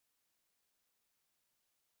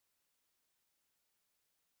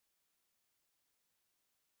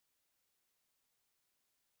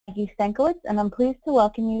Maggie Stankiewicz, and I'm pleased to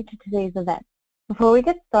welcome you to today's event. Before we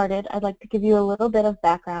get started, I'd like to give you a little bit of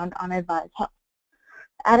background on Advize Health.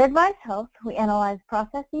 At Advize Health, we analyze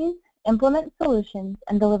processes, implement solutions,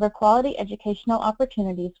 and deliver quality educational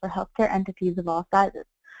opportunities for healthcare entities of all sizes.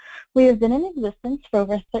 We have been in existence for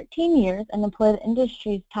over 13 years and employ the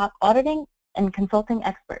industry's top auditing and consulting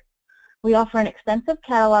experts. We offer an extensive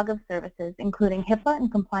catalog of services, including HIPAA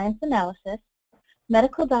and compliance analysis,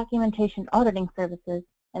 medical documentation auditing services,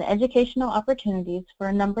 and educational opportunities for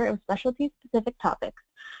a number of specialty-specific topics,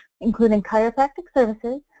 including chiropractic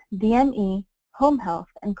services, DME, home health,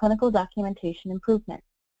 and clinical documentation improvement.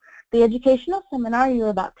 The educational seminar you're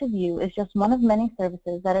about to view is just one of many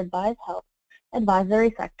services that Advize Health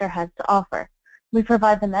advisory sector has to offer. We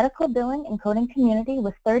provide the medical billing and coding community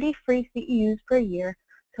with 30 free CEUs per year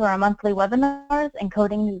through our monthly webinars and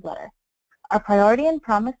coding newsletter. Our priority and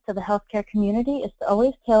promise to the healthcare community is to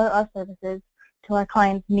always tailor our services to our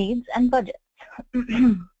clients' needs and budgets.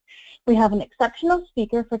 We have an exceptional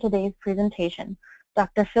speaker for today's presentation,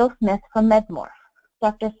 Dr. Phil Smith from Medmorph.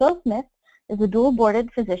 Dr. Phil Smith is a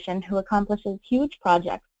dual-boarded physician who accomplishes huge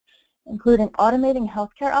projects, including automating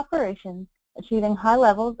healthcare operations, achieving high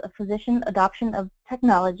levels of physician adoption of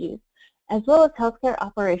technologies, as well as healthcare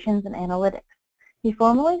operations and analytics. He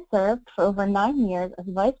formerly served for over 9 years as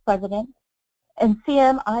Vice President and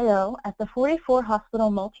CMIO at the 44-hospital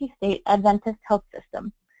multi-state Adventist Health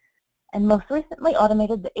System, and most recently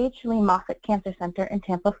automated the H. Lee Moffitt Cancer Center in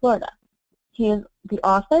Tampa, Florida. He is the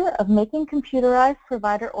author of Making Computerized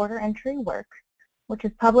Provider Order Entry Work, which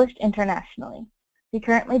is published internationally. He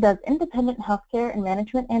currently does independent healthcare and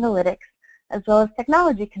management analytics, as well as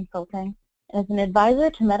technology consulting, and is an advisor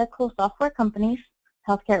to medical software companies,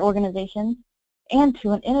 healthcare organizations, and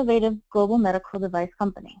to an innovative global medical device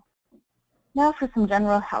company. Now for some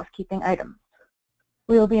general housekeeping items.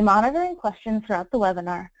 We will be monitoring questions throughout the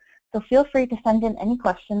webinar, so feel free to send in any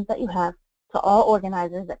questions that you have to all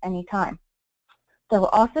organizers at any time. There will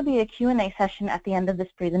also be a Q&A session at the end of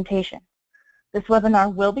this presentation. This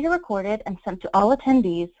webinar will be recorded and sent to all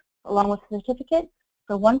attendees, along with a certificate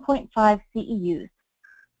for 1.5 CEUs.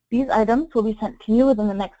 These items will be sent to you within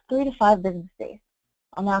the next 3 to 5 business days.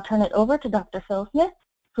 I'll now turn it over to Dr. Phil Smith,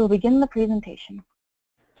 who will begin the presentation.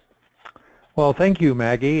 Well, thank you,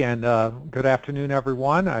 Maggie, and good afternoon,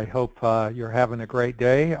 everyone. I hope you're having a great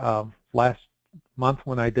day. Last month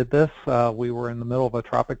when I did this, we were in the middle of a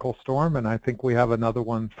tropical storm, and I think we have another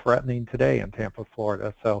one threatening today in Tampa,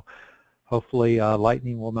 Florida. So hopefully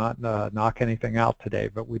lightning will not knock anything out today,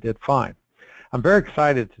 but we did fine. I'm very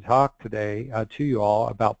excited to talk today to you all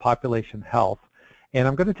about population health, and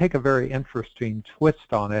I'm going to take a very interesting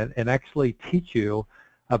twist on it and actually teach you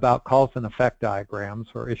about cause and effect diagrams,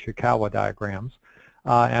 or Ishikawa diagrams.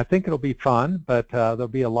 And I think it'll be fun, but there'll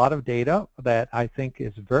be a lot of data that I think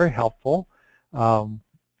is very helpful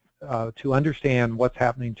to understand what's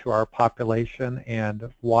happening to our population and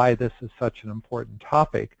why this is such an important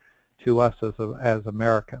topic to us as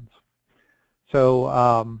Americans.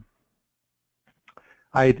 So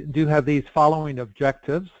I do have these following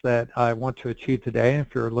objectives that I want to achieve today.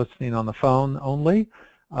 If you're listening on the phone only,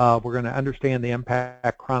 we're going to understand the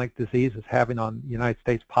impact chronic disease is having on the United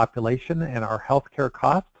States population and our healthcare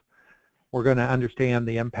costs. We're going to understand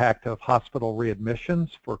the impact of hospital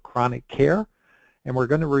readmissions for chronic care, and we're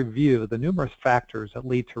going to review the numerous factors that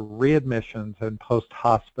lead to readmissions and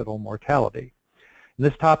post-hospital mortality. And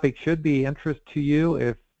this topic should be of interest to you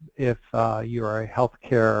if you're a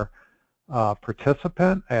healthcare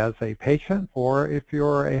participant as a patient, or if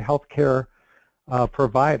you're a healthcare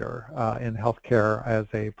provider in healthcare as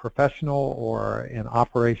a professional or in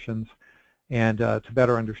operations, and to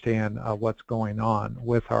better understand what's going on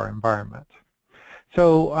with our environment.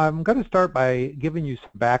 So I'm going to start by giving you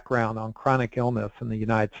some background on chronic illness in the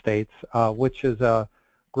United States, which is a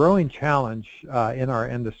growing challenge in our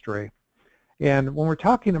industry. And when we're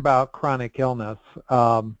talking about chronic illness,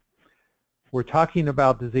 we're talking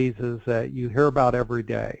about diseases that you hear about every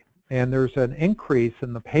day. And there's an increase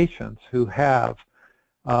in the patients who have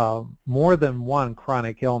more than one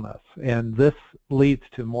chronic illness. And this leads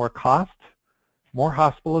to more costs, more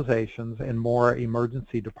hospitalizations, and more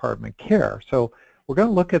emergency department care. So we're going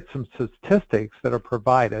to look at some statistics that are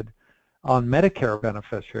provided on Medicare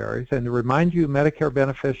beneficiaries. And to remind you, Medicare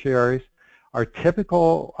beneficiaries are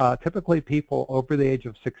typically people over the age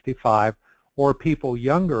of 65 or people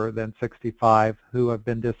younger than 65 who have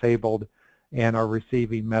been disabled and are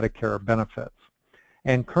receiving Medicare benefits.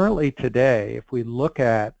 And currently today, if we look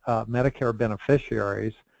at Medicare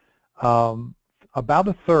beneficiaries, about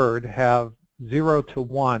a third have 0 to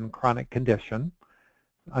 1 chronic condition,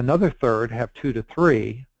 another third have 2 to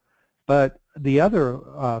 3, But the other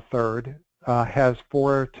third has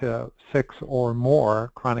 4 to 6 or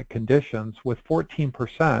more chronic conditions, with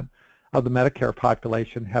 14% of the Medicare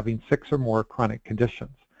population having 6 or more chronic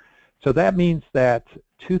conditions. So that means that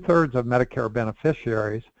 2/3 of Medicare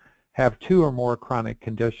beneficiaries have 2 or more chronic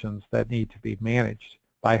conditions that need to be managed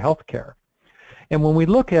by healthcare. And when we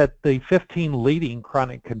look at the 15 leading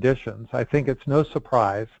chronic conditions, I think it's no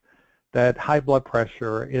surprise that high blood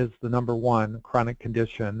pressure is the #1 chronic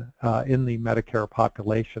condition in the Medicare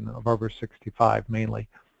population of over 65 mainly,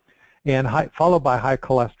 and followed by high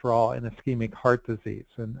cholesterol and ischemic heart disease.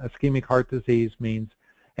 And ischemic heart disease means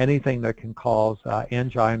anything that can cause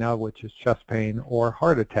angina, which is chest pain, or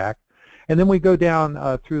heart attack. And then we go down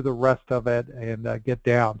through the rest of it and get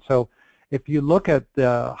down. So if you look at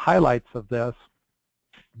the highlights of this,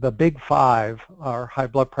 the big 5 are high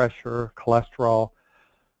blood pressure, cholesterol,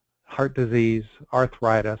 heart disease,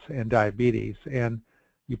 arthritis, and diabetes. And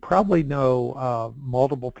you probably know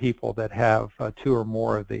multiple people that have 2 or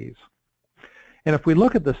more of these. And if we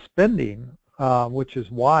look at the spending, which is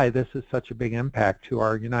why this is such a big impact to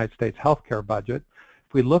our United States healthcare budget,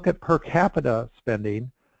 if we look at per capita spending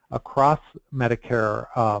across Medicare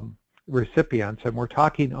recipients, and we're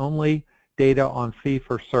talking only data on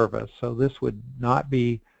fee-for-service, so this would not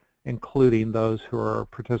be including those who are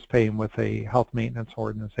participating with a health maintenance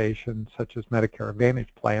organization such as Medicare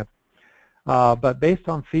Advantage plan. But based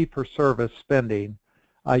on fee-for-service spending,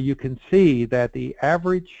 you can see that the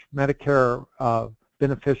average Medicare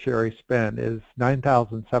beneficiary spend is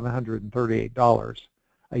 $9,738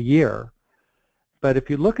 a year. But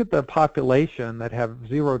if you look at the population that have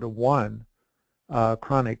 0 to 1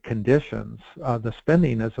 chronic conditions, the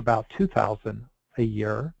spending is about $2,000 a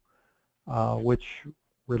year, which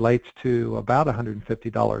relates to about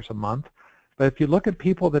 $150 a month. But if you look at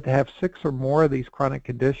people that have 6 or more of these chronic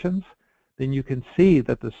conditions, then you can see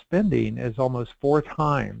that the spending is almost 4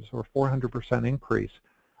 times or 400% increase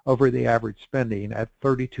over the average spending at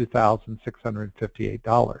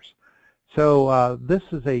 $32,658. So this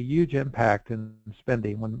is a huge impact in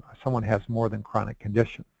spending when someone has more than chronic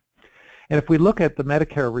condition. And if we look at the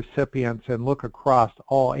Medicare recipients and look across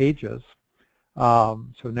all ages, so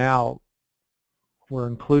now we're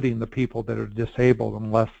including the people that are disabled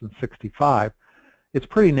and less than 65, it's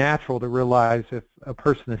pretty natural to realize if a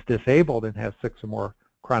person is disabled and has 6 or more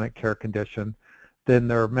chronic care condition, then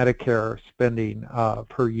their Medicare spending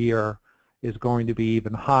per year is going to be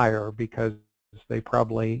even higher, because they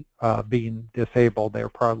probably, being disabled, they're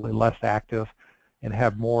probably less active and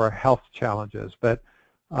have more health challenges. But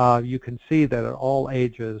you can see that at all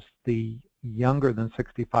ages, the younger than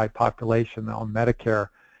 65 population on Medicare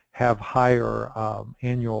have higher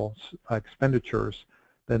annual expenditures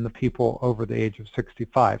than the people over the age of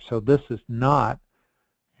 65. So this is not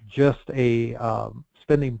just a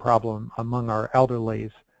spending problem among our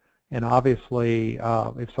elderlies. And obviously,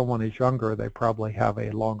 if someone is younger, they probably have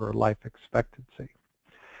a longer life expectancy.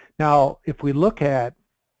 Now, if we look at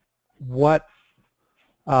what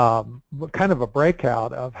kind of a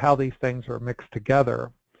breakout of how these things are mixed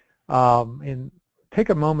together, and take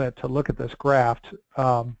a moment to look at this graph.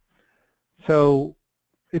 So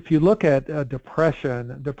if you look at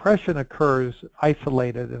depression, depression occurs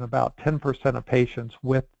isolated in about 10% of patients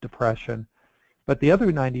with depression, but the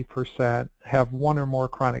other 90% have 1 or more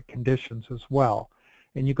chronic conditions as well.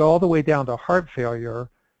 And you go all the way down to heart failure,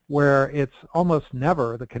 where it's almost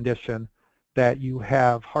never the condition that you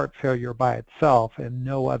have heart failure by itself and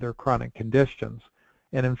no other chronic conditions.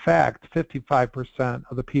 And in fact, 55%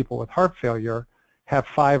 of the people with heart failure have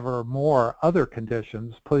 5 or more other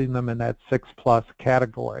conditions, putting them in that 6+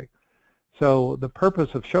 category. So the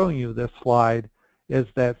purpose of showing you this slide is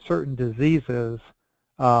that certain diseases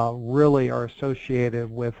really are associated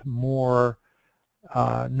with more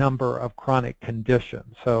number of chronic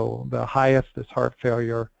conditions. So the highest is heart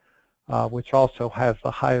failure, which also has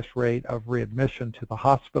the highest rate of readmission to the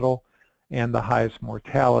hospital and the highest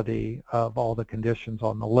mortality of all the conditions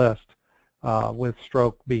on the list, with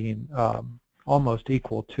stroke being almost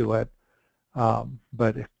equal to it,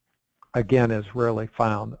 but again is rarely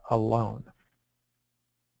found alone.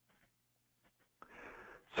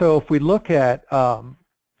 So if we look at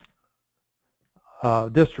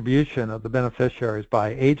distribution of the beneficiaries by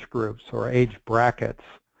age groups or age brackets,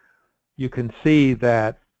 you can see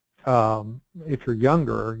that if you're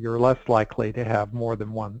younger, you're less likely to have more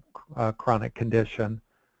than 1 chronic condition.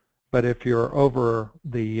 But if you're over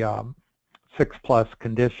the 6+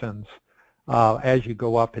 conditions, as you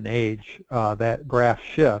go up in age, that graph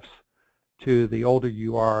shifts to the older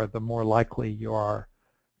you are, the more likely you are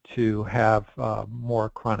to have more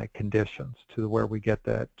chronic conditions, to where we get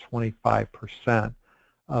that 25%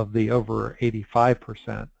 of the over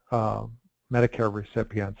 85% Medicare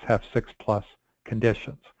recipients have 6+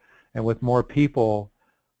 conditions. And with more people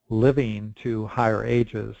living to higher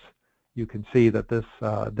ages, you can see that this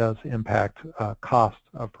does impact cost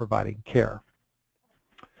of providing care.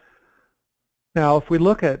 Now, if we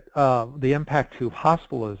look at the impact to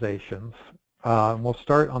hospitalizations, we'll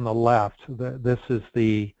start on the left. This is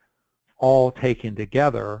the all taken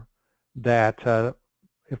together, that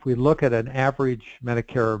if we look at an average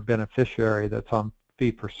Medicare beneficiary that's on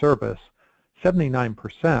fee-for-service,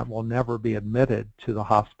 79% will never be admitted to the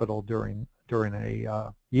hospital during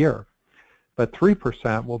a year, but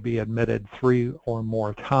 3% will be admitted 3 or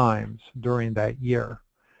more times during that year.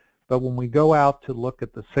 But when we go out to look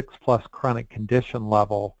at the 6+ chronic condition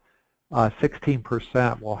level,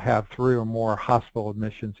 16% will have 3 or more hospital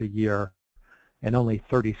admissions a year, and only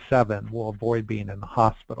 37 will avoid being in the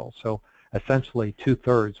hospital. So essentially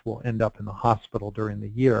 2/3 will end up in the hospital during the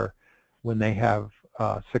year when they have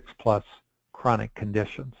 6+ chronic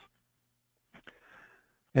conditions.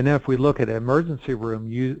 And then if we look at emergency room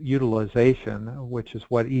utilization, which is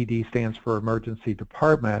what ED stands for, emergency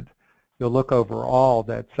department, you'll look overall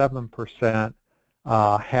that 7%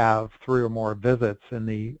 have 3 or more visits in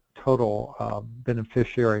the total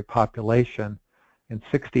beneficiary population, and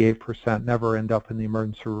 68% never end up in the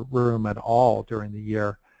emergency room at all during the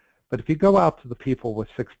year. But if you go out to the people with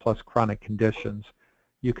 6+ chronic conditions,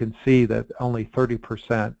 you can see that only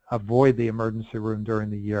 30% avoid the emergency room during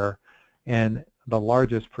the year, and the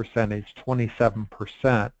largest percentage,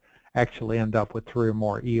 27%, actually end up with 3 or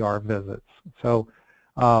more ER visits. So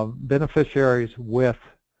beneficiaries with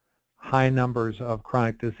high numbers of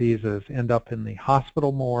chronic diseases end up in the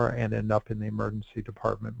hospital more and end up in the emergency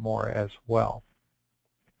department more as well.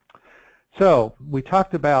 So we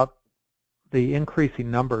talked about the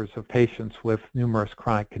increasing numbers of patients with numerous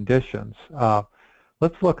chronic conditions.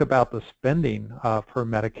 Let's look about the spending per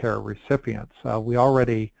Medicare recipients. We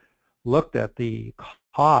already looked at the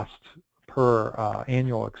cost per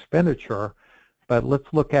annual expenditure, but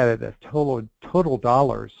let's look at it as total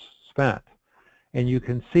dollars spent. And you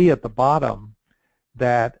can see at the bottom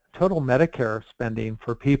that total Medicare spending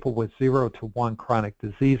for people with 0 to 1 chronic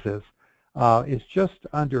diseases is just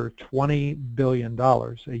under $20 billion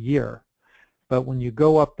a year. But when you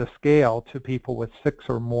go up the scale to people with 6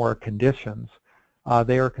 or more conditions,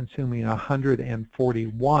 they are consuming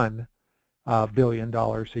 $141 billion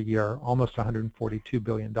a year, almost $142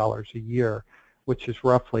 billion a year, which is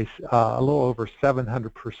roughly a little over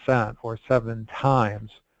 700% or 7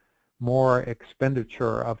 times more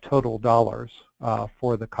expenditure of total dollars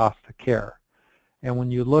for the cost of care. And when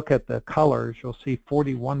you look at the colors, you'll see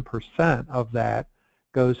 41% of that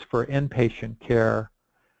goes for inpatient care,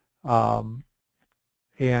 and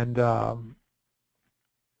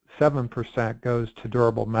 7% goes to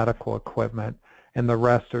durable medical equipment, and the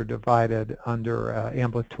rest are divided under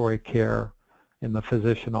ambulatory care in the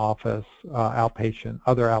physician office, outpatient,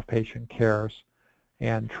 other outpatient cares,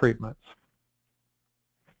 and treatments.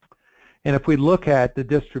 And if we look at the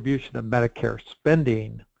distribution of Medicare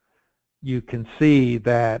spending, you can see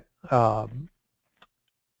that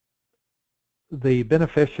the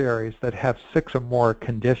beneficiaries that have 6 or more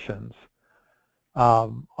conditions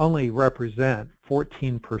only represent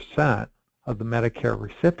 14% of the Medicare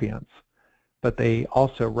recipients, but they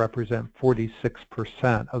also represent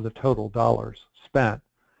 46% of the total dollars spent,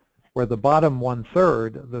 where the bottom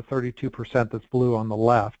 1/3, the 32% that's blue on the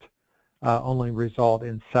left, only result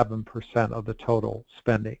in 7% of the total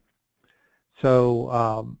spending.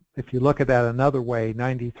 So if you look at that another way,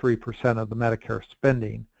 93% of the Medicare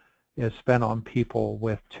spending is spent on people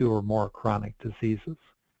with 2 or more chronic diseases.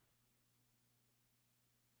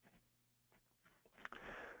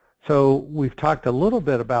 So we've talked a little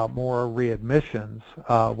bit about more readmissions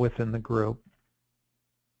within the group.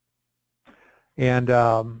 And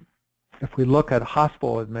if we look at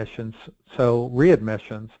hospital admissions, so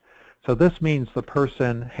readmissions, so this means the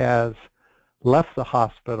person has left the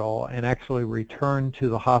hospital and actually returned to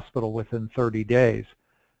the hospital within 30 days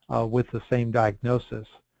with the same diagnosis.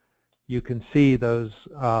 You can see those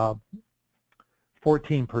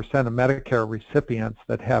 14% of Medicare recipients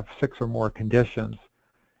that have 6 or more conditions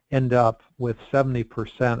end up with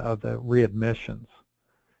 70% of the readmissions,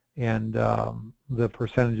 and the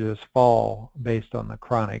percentages fall based on the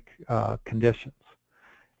chronic conditions.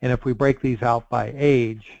 And if we break these out by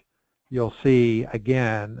age, you'll see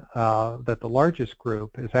again that the largest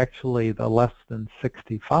group is actually the less than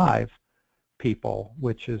 65 people,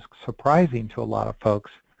 which is surprising to a lot of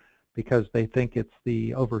folks because they think it's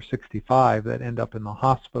the over 65 that end up in the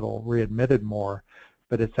hospital readmitted more.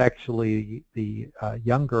 but it's actually the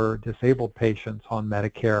younger disabled patients on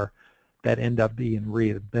Medicare that end up being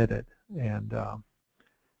readmitted. And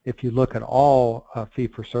if you look at all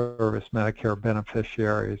fee-for-service Medicare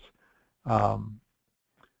beneficiaries,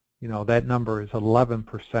 you know, that number is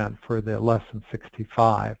 11% for the less than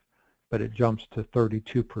 65, but it jumps to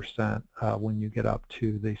 32% when you get up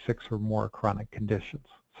to the 6 or more chronic conditions.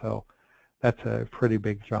 So that's a pretty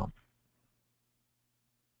big jump.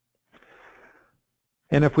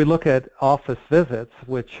 And if we look at office visits,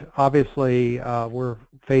 which obviously we're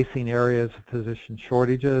facing areas of physician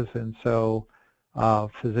shortages, and so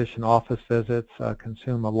physician office visits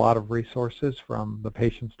consume a lot of resources, from the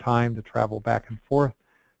patient's time to travel back and forth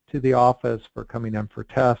to the office, for coming in for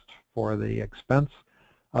tests, for the expense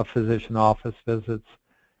of physician office visits.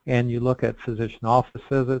 And you look at physician office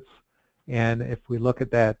visits, and if we look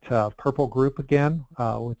at that purple group again,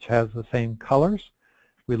 which has the same colors,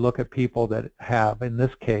 we look at people that have, in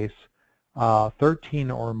this case,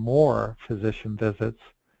 13 or more physician visits.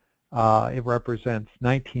 It represents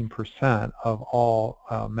 19% of all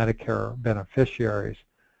Medicare beneficiaries.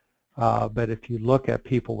 But if you look at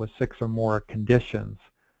people with 6 or more conditions,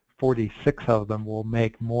 46 of them will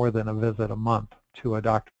make more than a visit a month to a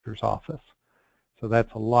doctor's office. So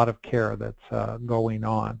that's a lot of care that's going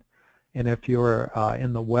on. And if you're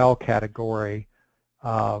in the well category,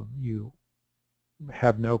 you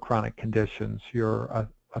have no chronic conditions. You're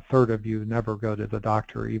a third of you never go to the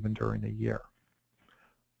doctor even during the year.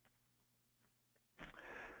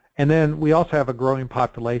 And then we also have a growing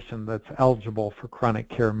population that's eligible for chronic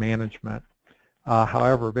care management.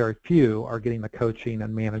 However, very few are getting the coaching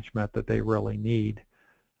and management that they really need,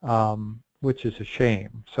 which is a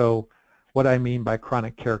shame. So what I mean by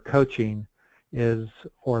chronic care coaching is,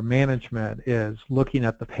 or management, is looking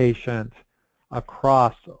at the patient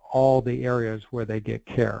across all the areas where they get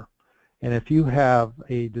care. And if you have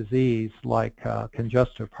a disease like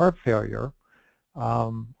congestive heart failure,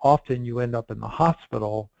 often you end up in the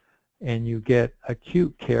hospital and you get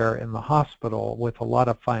acute care in the hospital with a lot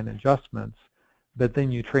of fine adjustments, but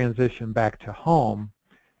then you transition back to home.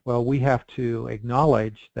 Well, we have to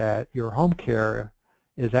acknowledge that your home care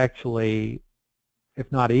is actually, if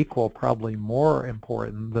not equal, probably more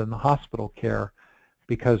important than the hospital care,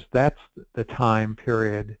 because that's the time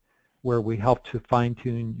period where we help to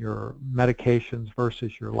fine-tune your medications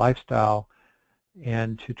versus your lifestyle,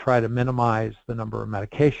 and to try to minimize the number of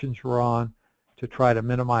medications you're on, to try to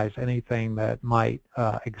minimize anything that might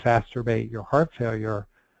exacerbate your heart failure,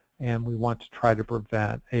 and we want to try to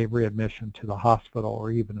prevent a readmission to the hospital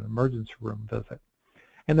or even an emergency room visit.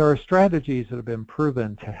 And there are strategies that have been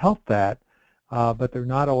proven to help that, but they're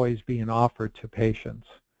not always being offered to patients.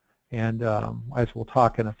 And as we'll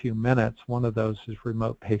talk in a few minutes, one of those is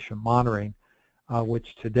remote patient monitoring,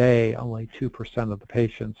 which today only 2% of the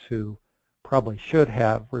patients who probably should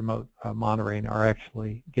have remote monitoring are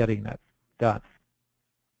actually getting it done.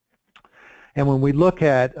 And when we look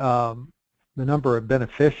at the number of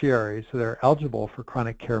beneficiaries that are eligible for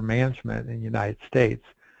chronic care management in the United States,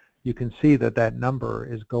 you can see that that number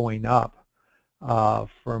is going up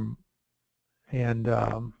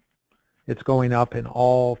it's going up in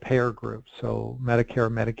all payer groups, so Medicare,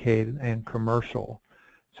 Medicaid, and commercial,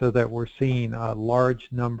 so that we're seeing a large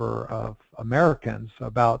number of Americans,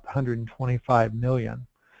 about 125 million,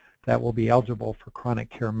 that will be eligible for chronic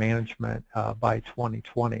care management by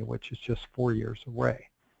 2020, which is just 4 years away.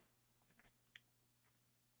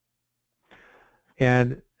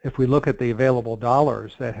 And if we look at the available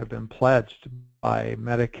dollars that have been pledged by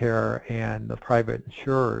Medicare and the private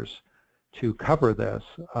insurers to cover this,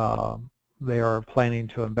 they are planning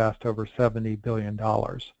to invest over $70 billion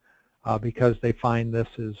because they find this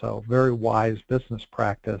is a very wise business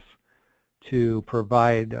practice to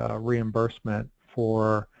provide reimbursement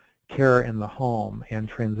for care in the home and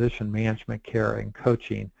transition management care and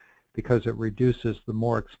coaching, because it reduces the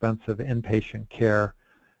more expensive inpatient care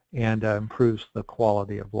and improves the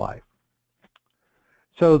quality of life.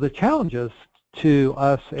 So the challenges to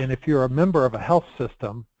us, and if you're a member of a health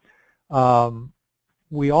system,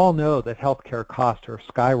 we all know that healthcare costs are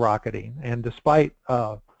skyrocketing, and despite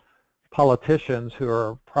politicians who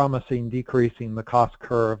are promising decreasing the cost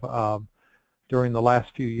curve, during the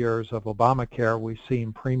last few years of Obamacare, we've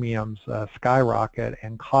seen premiums skyrocket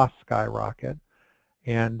and costs skyrocket.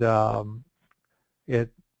 And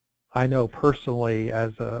I know personally,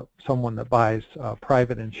 as someone that buys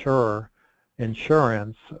private insurance,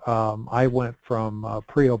 I went from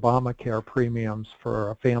pre-Obamacare premiums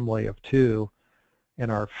for a family of 2 in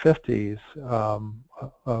our 50s of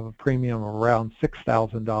a premium of around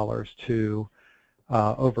 $6,000 to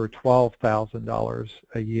over $12,000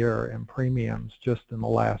 a year in premiums just in the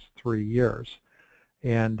last 3 years.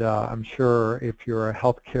 And I'm sure if you're a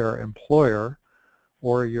healthcare employer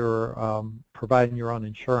or you're providing your own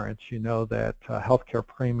insurance, you know that healthcare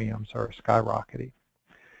premiums are skyrocketing.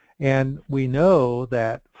 And we know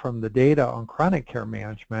that from the data on chronic care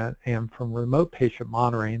management and from remote patient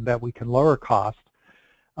monitoring that we can lower costs,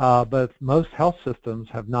 but most health systems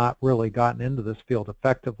have not really gotten into this field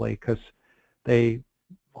effectively because they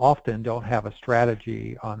often don't have a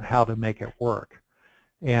strategy on how to make it work.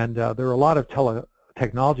 And there are a lot of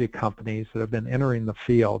technology companies that have been entering the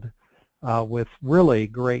field with really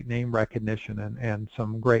great name recognition and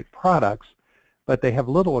some great products, but they have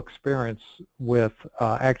little experience with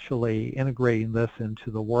actually integrating this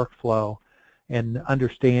into the workflow and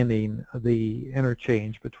understanding the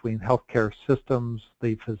interchange between healthcare systems,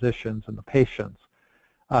 the physicians, and the patients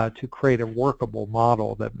to create a workable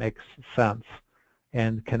model that makes sense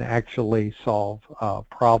and can actually solve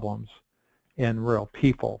problems in real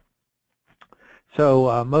people.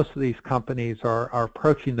 So most of these companies are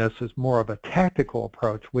approaching this as more of a tactical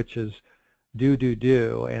approach, which is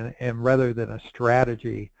do, and rather than a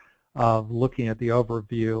strategy of looking at the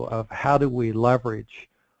overview of how do we leverage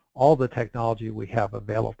all the technology we have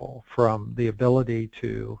available, from the ability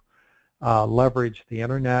to leverage the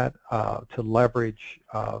internet, to leverage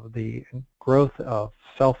the growth of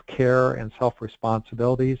self-care and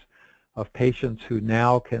self-responsibilities of patients who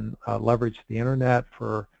now can leverage the internet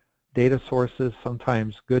for data sources,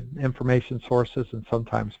 sometimes good information sources and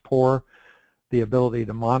sometimes poor, the ability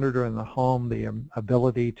to monitor in the home, the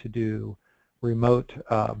ability to do remote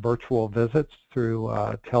virtual visits through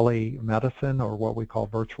telemedicine, or what we call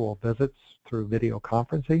virtual visits through video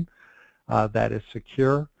conferencing that is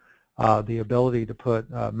secure, the ability to put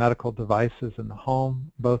medical devices in the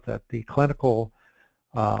home, both at the clinical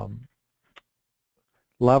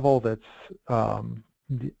level that's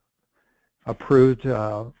approved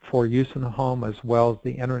for use in the home, as well as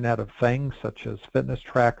the Internet of Things, such as fitness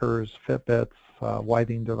trackers, Fitbits,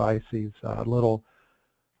 lighting devices, little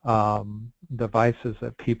devices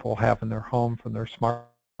that people have in their home, from their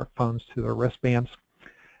smartphones to their wristbands.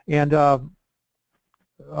 And a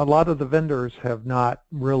lot of the vendors have not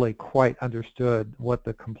really quite understood what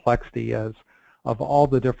the complexity is of all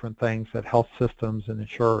the different things that health systems and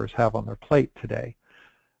insurers have on their plate today.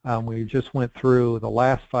 We just went through the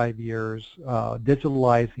last 5 years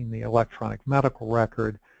digitalizing the electronic medical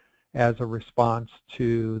record as a response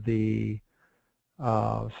to the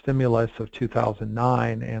stimulus of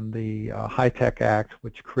 2009 and the HITECH Act,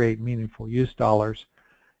 which create meaningful use dollars.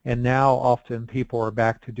 And now often people are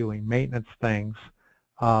back to doing maintenance things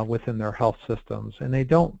within their health systems, and they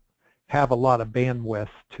don't have a lot of bandwidth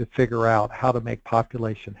to figure out how to make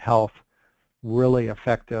population health really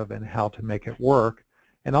effective and how to make it work.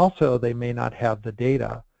 And also, they may not have the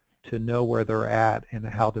data to know where they're at and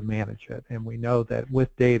how to manage it. And we know that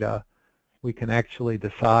with data, we can actually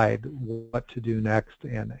decide what to do next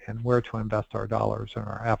and where to invest our dollars and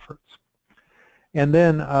our efforts. And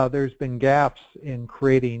then there's been gaps in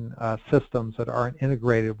creating systems that aren't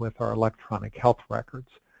integrated with our electronic health records.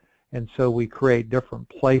 And so we create different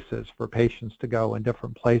places for patients to go and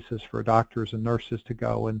different places for doctors and nurses to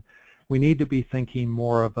go. And we need to be thinking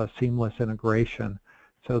more of a seamless integration,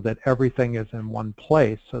 so that everything is in one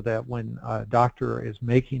place, so that when a doctor is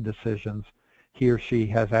making decisions, he or she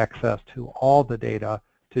has access to all the data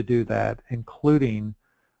to do that, including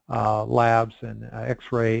labs and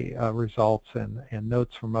x-ray results and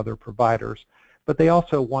notes from other providers. But they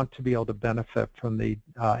also want to be able to benefit from the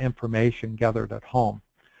information gathered at home.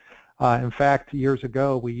 In fact, years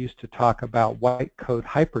ago, we used to talk about white coat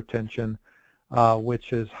hypertension,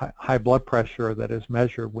 which is high blood pressure that is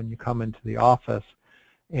measured when you come into the office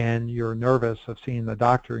and you're nervous of seeing the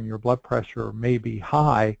doctor and your blood pressure may be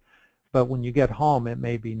high, but when you get home it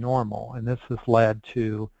may be normal. And this has led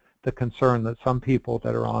to the concern that some people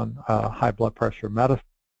that are on high blood pressure medicine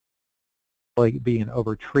are being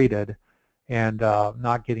overtreated and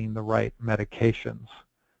not getting the right medications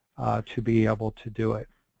to be able to do it.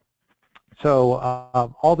 So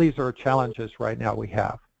all these are challenges right now we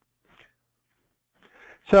have.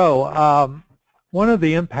 So one of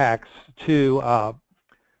the impacts to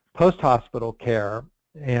post-hospital care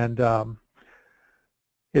and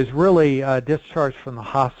is really discharge from the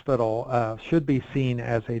hospital should be seen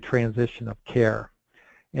as a transition of care.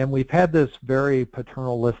 And we've had this very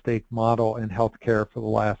paternalistic model in healthcare for the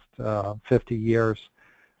last 50 years,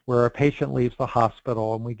 where a patient leaves the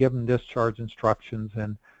hospital and we give them discharge instructions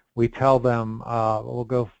and we tell them we'll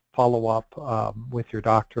go follow up with your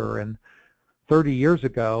doctor, and 30 years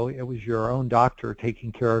ago, it was your own doctor taking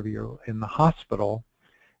care of you in the hospital.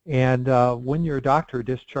 And when your doctor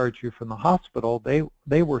discharged you from the hospital,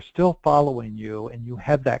 they were still following you, and you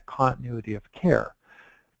had that continuity of care.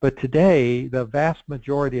 But today, the vast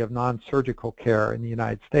majority of non-surgical care in the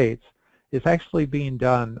United States is actually being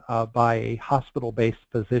done by a hospital-based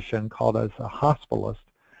physician called as a hospitalist,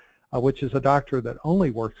 which is a doctor that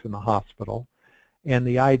only works in the hospital. And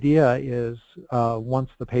the idea is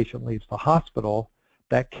once the patient leaves the hospital,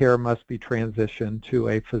 that care must be transitioned to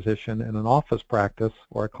a physician in an office practice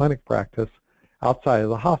or a clinic practice outside of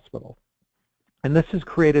the hospital. And this has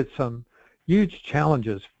created some huge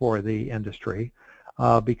challenges for the industry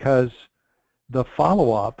because the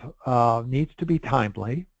follow-up needs to be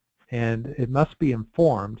timely, and it must be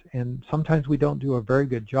informed, and sometimes we don't do a very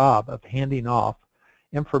good job of handing off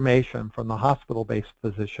information from the hospital-based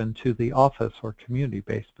physician to the office or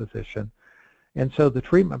community-based physician. And so the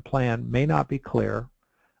treatment plan may not be clear.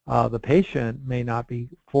 The patient may not be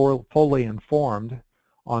fully informed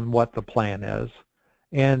on what the plan is,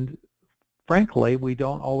 and frankly, we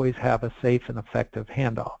don't always have a safe and effective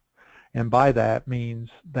handoff. And by that means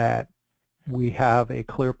that we have a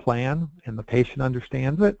clear plan and the patient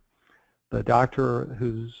understands it, the doctor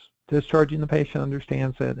who's discharging the patient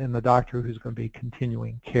understands it, and the doctor who's going to be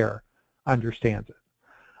continuing care understands it.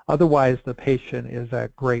 Otherwise, the patient is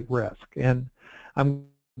at great risk. And I'm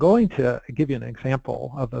going to give you an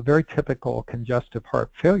example of a very typical congestive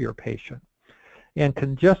heart failure patient. And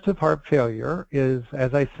congestive heart failure is,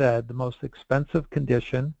 as I said, the most expensive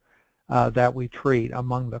condition that we treat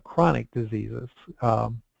among the chronic diseases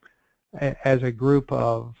as a group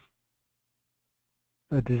of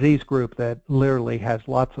a disease group that literally has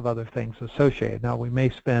lots of other things associated. Now, we may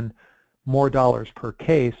spend more dollars per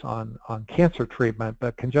case on cancer treatment,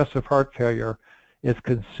 but congestive heart failure is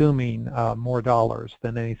consuming more dollars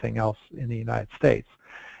than anything else in the United States.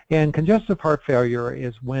 And congestive heart failure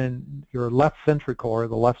is when your left ventricle, or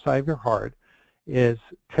the left side of your heart, is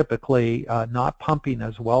typically not pumping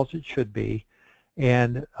as well as it should be.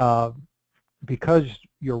 And because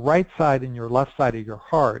your right side and your left side of your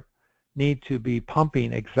heart need to be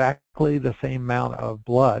pumping exactly the same amount of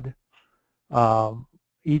blood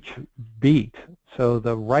each beat. So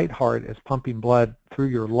the right heart is pumping blood through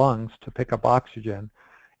your lungs to pick up oxygen,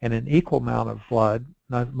 and an equal amount of blood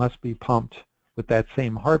must be pumped with that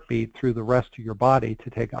same heartbeat through the rest of your body to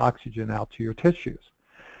take oxygen out to your tissues.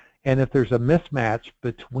 And if there's a mismatch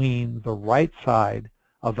between the right side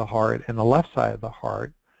of the heart and the left side of the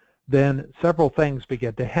heart, then several things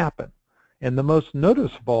begin to happen. And the most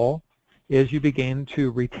noticeable is you begin to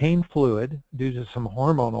retain fluid due to some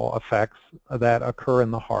hormonal effects that occur in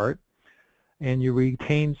the heart, and you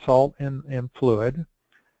retain salt and fluid.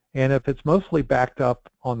 And if it's mostly backed up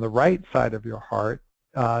on the right side of your heart,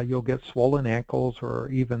 you'll get swollen ankles or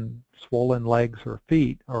even swollen legs or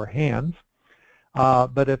feet or hands.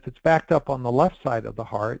 But if it's backed up on the left side of the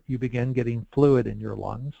heart, you begin getting fluid in your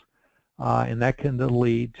lungs. And that can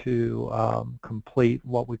lead to complete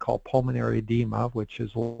what we call pulmonary edema, which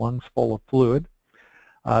is lungs full of fluid.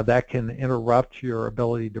 That can interrupt your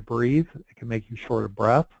ability to breathe. It can make you short of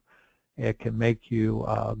breath. It can make you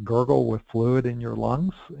gurgle with fluid in your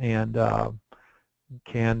lungs, and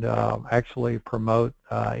can actually promote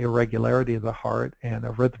irregularity of the heart and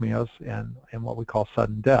arrhythmias and what we call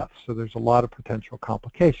sudden death. So there's a lot of potential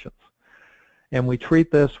complications. And we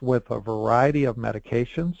treat this with a variety of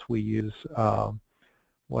medications. We use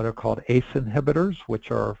what are called ACE inhibitors, which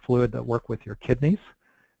are fluid that work with your kidneys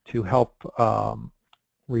to help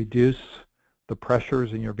reduce the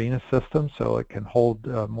pressures in your venous system so it can hold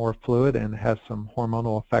more fluid and has some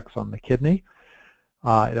hormonal effects on the kidney.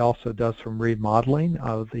 It also does some remodeling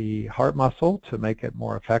of the heart muscle to make it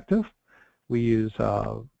more effective. We use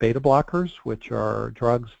beta blockers, which are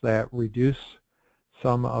drugs that reduce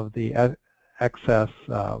some of the excess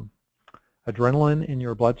adrenaline in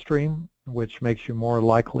your bloodstream, which makes you more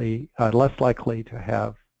likely, less likely to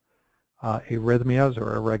have arrhythmias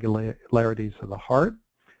or irregularities of the heart.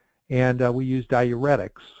 And we use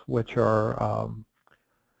diuretics, which are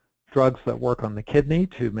drugs that work on the kidney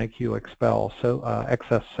to make you expel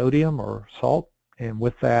excess sodium or salt, and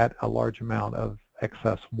with that, a large amount of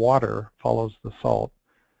excess water follows the salt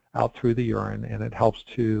out through the urine, and it helps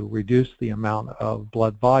to reduce the amount of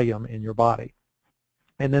blood volume in your body.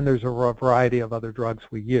 And then there's a variety of other drugs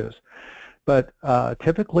we use. But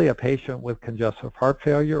typically a patient with congestive heart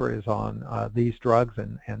failure is on these drugs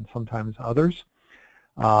and sometimes others.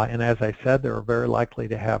 And as I said, they're very likely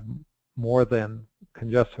to have more than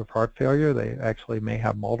congestive heart failure. They actually may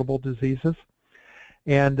have multiple diseases.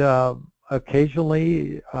 And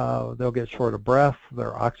occasionally they'll get short of breath,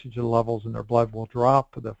 their oxygen levels in their blood will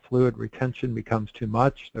drop, the fluid retention becomes too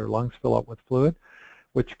much, their lungs fill up with fluid,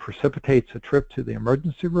 which precipitates a trip to the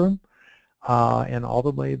emergency room, and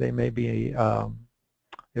ultimately they may be,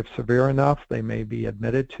 if severe enough, they may be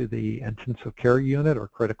admitted to the intensive care unit or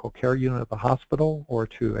critical care unit of the hospital or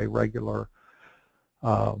to a regular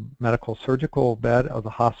medical surgical bed of the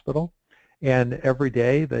hospital. And every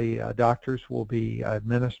day the doctors will be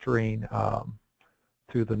administering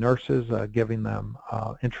through the nurses, giving them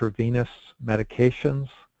intravenous medications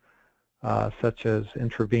such as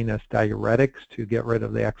intravenous diuretics to get rid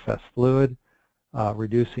of the excess fluid,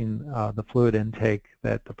 reducing the fluid intake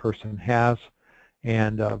that the person has,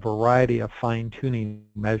 and a variety of fine-tuning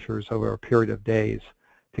measures over a period of days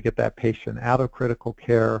to get that patient out of critical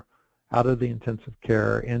care, out of the intensive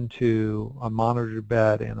care, into a monitored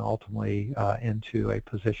bed, and ultimately into a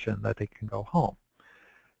position that they can go home.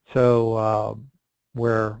 So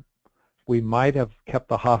where we might have kept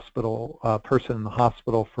the hospital person in the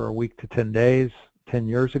hospital for a week to 10 days 10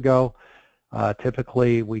 years ago,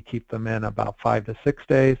 typically we keep them in about 5 to 6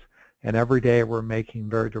 days, and every day we're making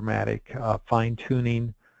very dramatic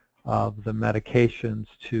fine-tuning of the medications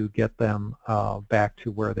to get them back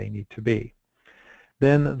to where they need to be.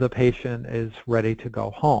 Then the patient is ready to go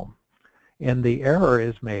home. And the error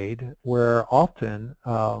is made where often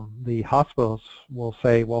the hospitals will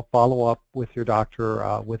say, well, follow up with your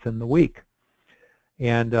doctor within the week.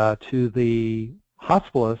 And to the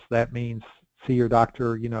hospitalist, that means see your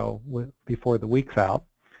doctor, before the week's out.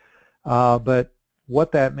 But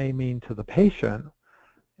what that may mean to the patient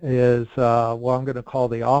is, well, I'm going to call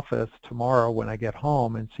the office tomorrow when I get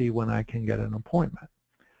home and see when I can get an appointment.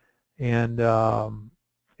 And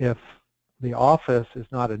if the office is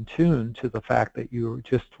not in tune to the fact that you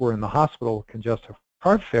just were in the hospital with congestive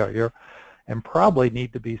heart failure and probably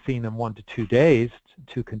need to be seen in 1 to 2 days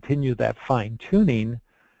to continue that fine-tuning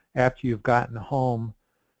after you've gotten home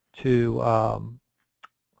to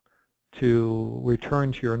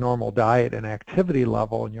return to your normal diet and activity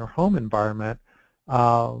level in your home environment,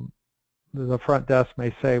 the front desk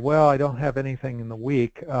may say, well, I don't have anything in the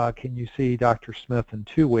week. Can you see Dr. Smith in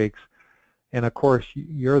 2 weeks? And of course,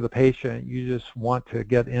 you're the patient. You just want to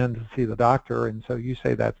get in to see the doctor, and so you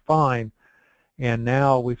say that's fine. And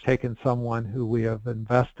now we've taken someone who we have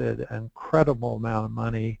invested an incredible amount of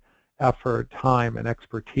money, effort, time, and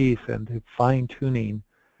expertise into fine-tuning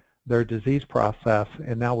their disease process,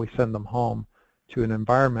 and now we send them home to an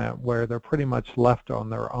environment where they're pretty much left on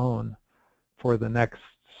their own for the next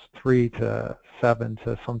 3 to 7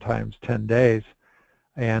 to sometimes 10 days.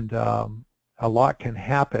 And a lot can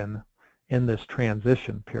happen in this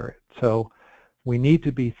transition period. So we need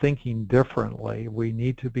to be thinking differently. We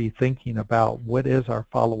need to be thinking about what is our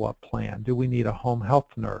follow-up plan. Do we need a home health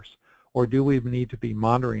nurse, or do we need to be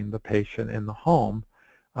monitoring the patient in the home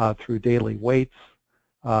through daily weights,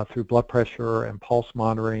 through blood pressure and pulse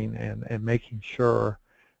monitoring, and making sure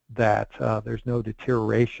that there's no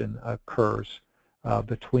deterioration occurs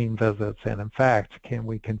between visits? And in fact, can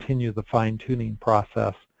we continue the fine-tuning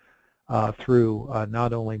process through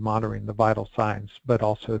not only monitoring the vital signs, but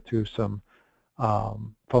also through some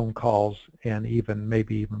phone calls and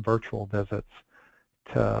maybe even virtual visits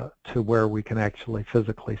to where we can actually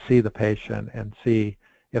physically see the patient and see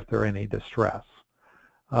if there are any distress.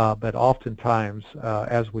 But oftentimes,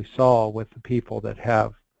 as we saw with the people that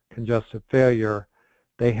have congestive failure,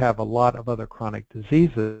 they have a lot of other chronic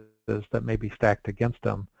diseases that may be stacked against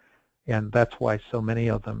them, and that's why so many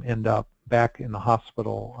of them end up back in the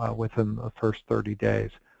hospital within the first 30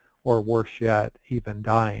 days, or worse yet, even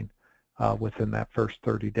dying within that first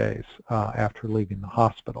 30 days after leaving the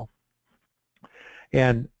hospital.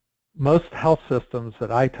 And most health systems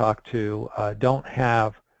that I talk to don't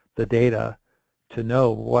have the data to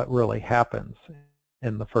know what really happens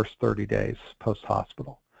in the first 30 days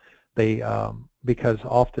post-hospital. Because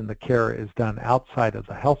often the care is done outside of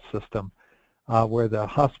the health system, where the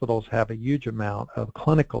hospitals have a huge amount of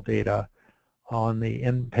clinical data on the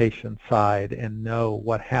inpatient side and know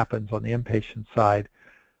what happens on the inpatient side.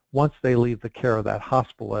 Once they leave the care of that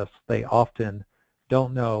hospitalist, they often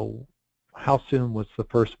don't know how soon was the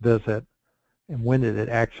first visit and when did it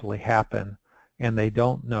actually happen, and they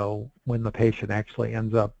don't know when the patient actually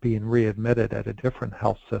ends up being readmitted at a different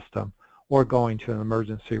health system or going to an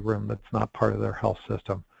emergency room that's not part of their health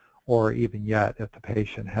system, or even yet if the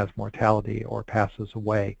patient has mortality or passes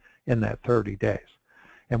away in that 30 days.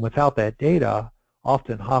 And without that data,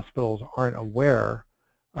 often hospitals aren't aware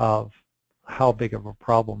of how big of a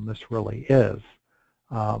problem this really is,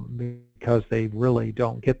 because they really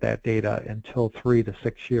don't get that data until 3 to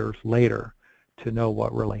 6 years later to know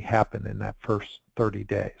what really happened in that first 30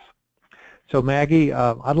 days. So Maggie,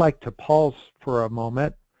 I'd like to pause for a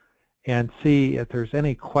moment and see if there's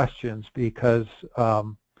any questions, because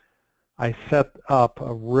I set up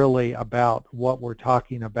really about what we're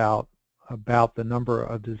talking about the number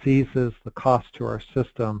of diseases, the cost to our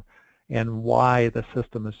system, and why the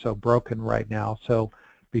system is so broken right now. So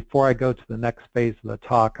before I go to the next phase of the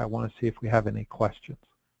talk, I want to see if we have any questions.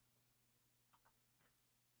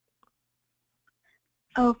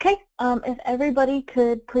 Okay, if everybody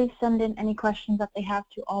could please send in any questions that they have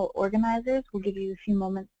to all organizers. We'll give you a few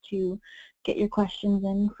moments to get your questions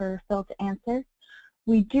in for Phil to answer.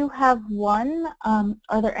 We do have one.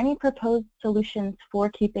 Are there any proposed solutions for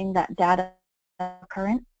keeping that data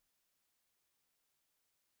current?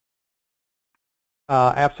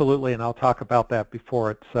 Absolutely, and I'll talk about that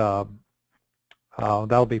before it's,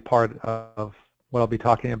 that'll be part of what I'll be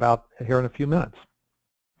talking about here in a few minutes.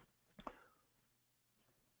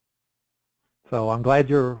 So I'm glad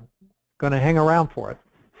you're going to hang around for it.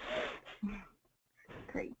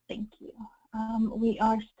 Great, thank you. We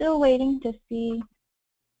are still waiting to see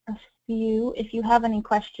a few. If you have any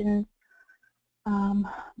questions,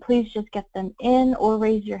 please just get them in or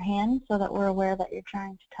raise your hand so that we're aware that you're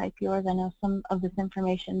trying to type yours. I know some of this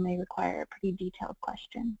information may require a pretty detailed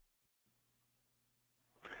question.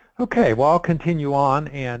 Okay, well, I'll continue on,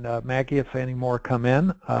 and Maggie, if any more come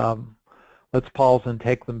in, let's pause and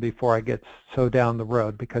take them before I get so down the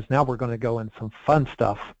road, because now we're going to go in some fun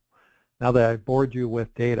stuff now that I've bored you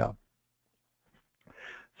with data.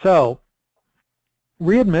 So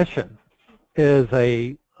readmission is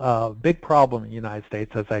a big problem in the United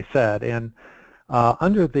States, as I said, and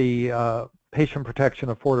under the Patient Protection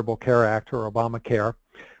Affordable Care Act, or Obamacare,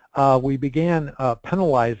 we began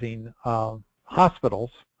penalizing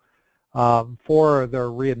hospitals for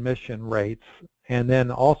their readmission rates, and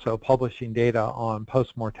then also publishing data on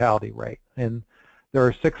post-mortality rate. And there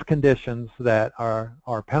are 6 conditions that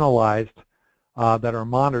are penalized that are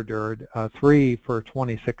monitored, 3 for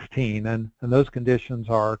 2016, and those conditions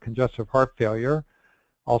are congestive heart failure,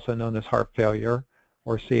 also known as heart failure,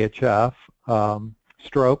 or CHF,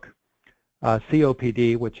 stroke,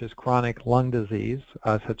 COPD, which is chronic lung disease,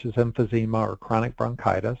 such as emphysema or chronic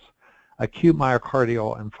bronchitis, acute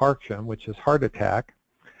myocardial infarction, which is heart attack,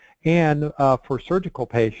 and for surgical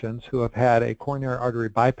patients who have had a coronary artery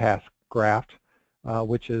bypass graft,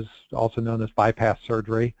 which is also known as bypass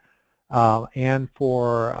surgery, and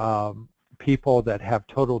for people that have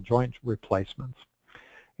total joint replacements.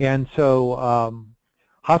 And so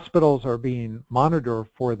hospitals are being monitored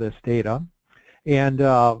for this data, and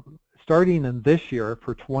starting in this year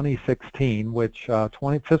for 2016, which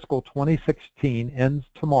fiscal 2016 ends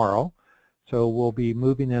tomorrow, so we'll be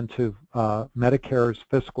moving into Medicare's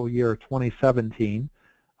fiscal year 2017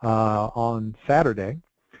 on Saturday.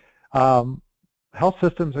 Health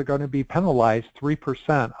systems are going to be penalized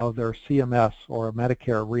 3% of their CMS or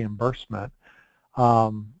Medicare reimbursement,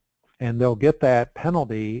 and they'll get that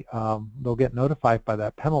penalty, they'll get notified by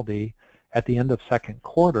that penalty at the end of second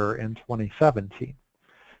quarter in 2017.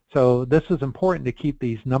 So this is important to keep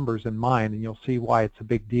these numbers in mind, and you'll see why it's a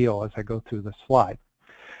big deal as I go through the slide.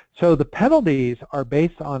 So the penalties are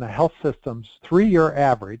based on a health system's 3-year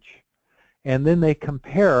average, and then they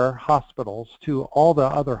compare hospitals to all the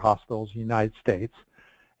other hospitals in the United States,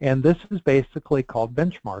 and this is basically called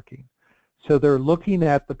benchmarking. So they're looking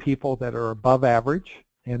at the people that are above average,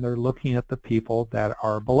 and they're looking at the people that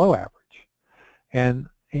are below average.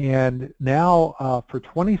 And now for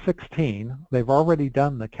 2016, they've already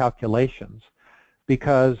done the calculations,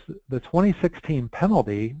 because the 2016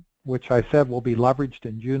 penalty, which I said will be leveraged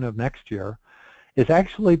in June of next year, is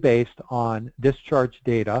actually based on discharge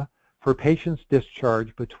data for patients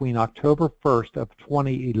discharged between October 1st of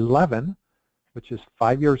 2011, which is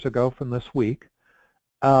 5 years ago from this week,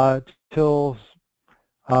 till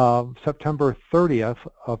September 30th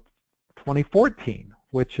of 2014,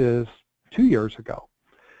 which is 2 years ago.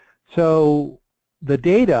 So the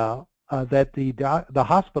data that the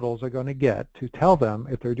hospitals are going to get to tell them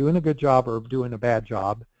if they're doing a good job or doing a bad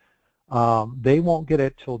job, they won't get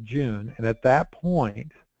it till June, and at that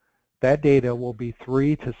point, that data will be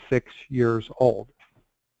 3 to 6 years old.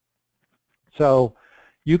 So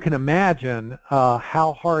you can imagine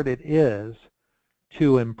how hard it is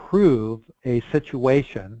to improve a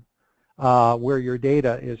situation where your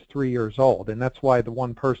data is 3 years old, and that's why the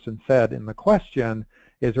one person said in the question,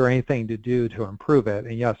 is there anything to do to improve it?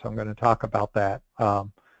 And yes, I'm going to talk about that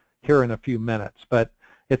here in a few minutes, but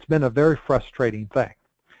it's been a very frustrating thing.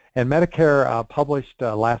 And Medicare published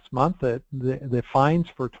last month that the fines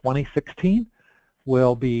for 2016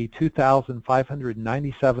 will be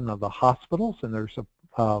 2,597 of the hospitals, and there's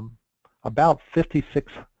about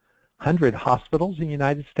 5,600 hospitals in the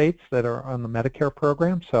United States that are on the Medicare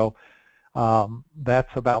program. So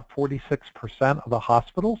that's about 46% of the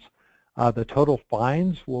hospitals. The total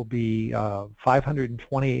fines will be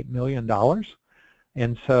 $528 million.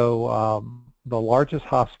 And so the largest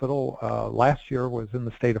hospital last year was in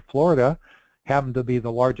the state of Florida, happened to be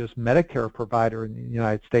the largest Medicare provider in the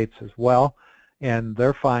United States as well, and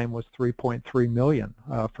their fine was $3.3 million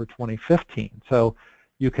for 2015. So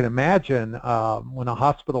you can imagine when a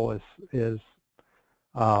hospital is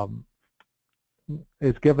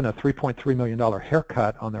given a $3.3 million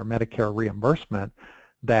haircut on their Medicare reimbursement,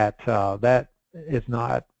 that that is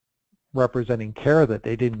not representing care that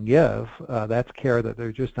they didn't give. That's care that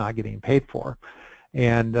they're just not getting paid for.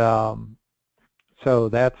 And so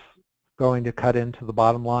that's going to cut into the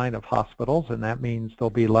bottom line of hospitals, and that means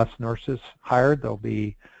there'll be less nurses hired, there'll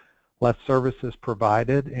be less services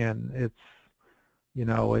provided, and it's, you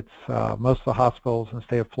know, it's most of the hospitals in the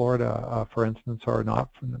state of Florida, for instance, are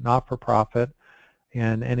not-for-profit,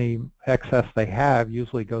 and any excess they have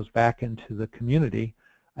usually goes back into the community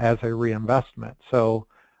as a reinvestment. So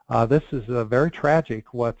this is very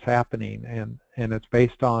tragic what's happening, and it's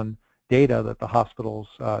based on data that the hospitals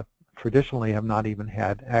traditionally have not even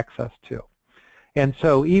had access to. And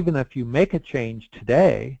so even if you make a change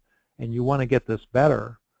today and you want to get this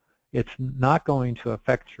better, it's not going to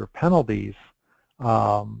affect your penalties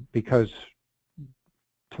because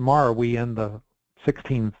tomorrow we end the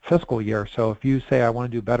 16 fiscal year. So if you say I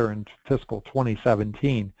want to do better in fiscal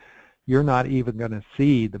 2017, you're not even going to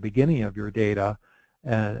see the beginning of your data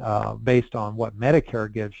based on what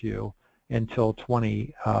Medicare gives you until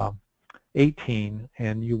 2018,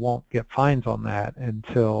 and you won't get fines on that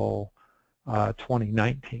until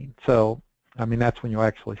 2019. So, I mean, that's when you'll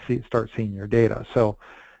actually start seeing your data. So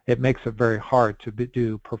it makes it very hard to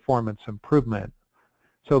do performance improvement.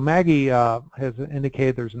 So Maggie has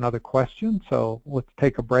indicated there's another question, so let's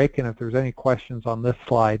take a break, and if there's any questions on this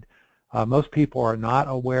slide, most people are not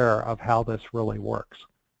aware of how this really works.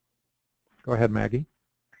 Go ahead, Maggie.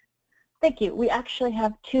 Thank you. We actually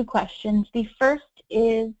have two questions. The first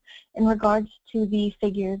is in regards to the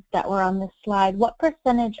figures that were on this slide. What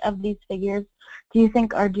percentage of these figures do you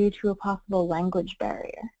think are due to a possible language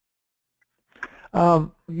barrier?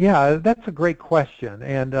 Yeah, that's a great question.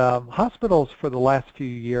 And hospitals for the last few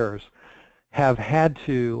years have had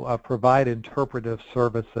to provide interpretive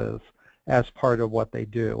services as part of what they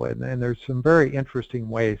do. And there's some very interesting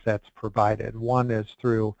ways that's provided. One is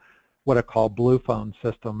through what are called blue phone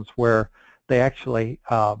systems, where they actually,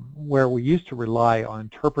 where we used to rely on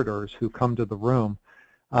interpreters who come to the room,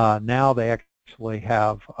 now they actually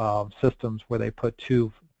have systems where they put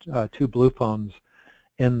two blue phones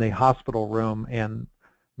in the hospital room, and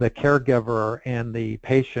the caregiver and the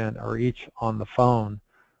patient are each on the phone,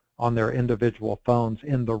 on their individual phones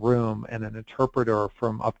in the room, and an interpreter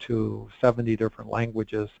from up to 70 different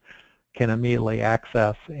languages can immediately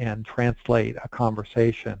access and translate a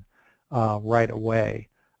conversation right away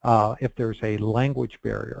if there's a language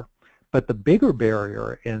barrier. But the bigger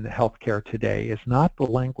barrier in healthcare today is not the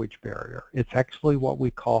language barrier. It's actually what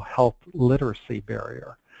we call health literacy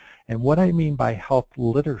barrier. And what I mean by health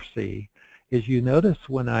literacy is, you notice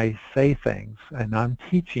when I say things, and I'm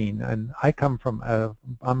teaching, and I come from,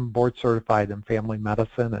 I'm board certified in family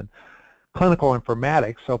medicine and clinical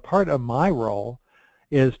informatics, so part of my role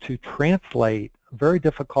is to translate very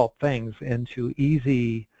difficult things into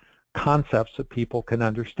easy concepts that people can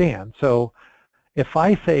understand. So if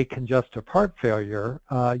I say congestive heart failure,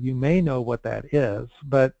 you may know what that is,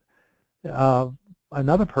 but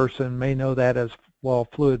another person may know that as, well,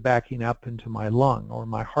 fluid backing up into my lung, or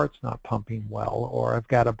my heart's not pumping well, or I've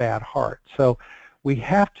got a bad heart. So we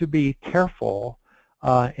have to be careful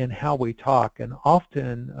in how we talk, and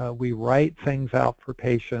often we write things out for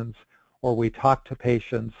patients, or we talk to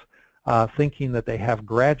patients thinking that they have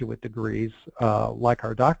graduate degrees like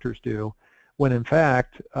our doctors do, when in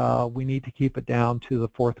fact we need to keep it down to the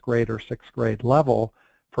 4th grade or 6th grade level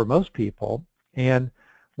for most people. And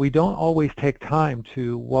we don't always take time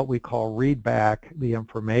to what we call read back the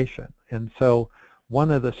information. And so one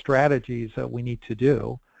of the strategies that we need to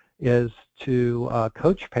do is to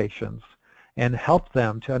coach patients and help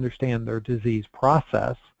them to understand their disease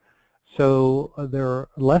process, so they're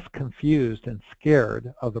less confused and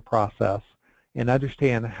scared of the process, and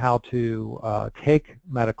understand how to take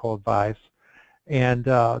medical advice, and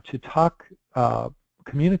to talk,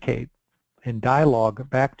 communicate and dialogue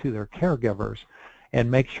back to their caregivers, and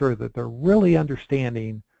make sure that they're really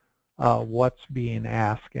understanding what's being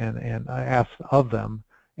asked and asked of them,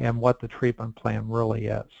 and what the treatment plan really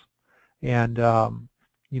is. And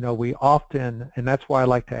we often, and that's why I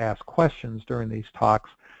like to ask questions during these talks,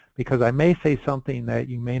 because I may say something that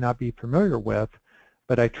you may not be familiar with,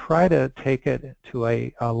 but I try to take it to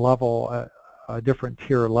a level, a different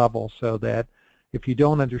tier level, so that if you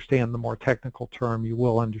don't understand the more technical term, you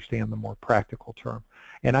will understand the more practical term.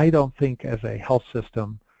 And I don't think as a health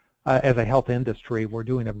system, as a health industry, we're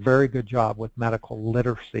doing a very good job with medical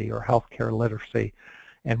literacy or healthcare literacy,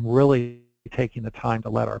 and really taking the time to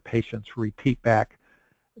let our patients repeat back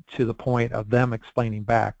to the point of them explaining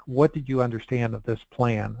back, what did you understand of this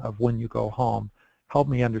plan of when you go home? Help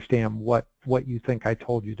me understand what you think I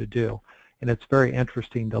told you to do. And it's very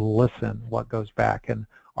interesting to listen what goes back. And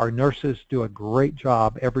our nurses do a great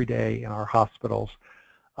job every day in our hospitals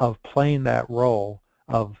of playing that role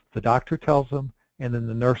of the doctor tells them, and then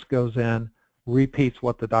the nurse goes in, repeats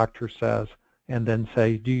what the doctor says, and then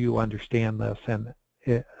say, do you understand this?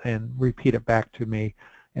 And repeat it back to me.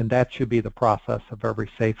 And that should be the process of every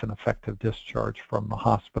safe and effective discharge from the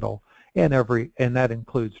hospital. And that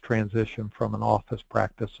includes transition from an office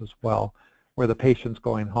practice as well, where the patient's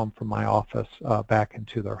going home from my office back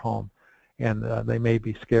into their home. And they may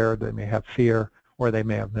be scared, they may have fear, or they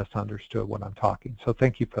may have misunderstood what I'm talking. So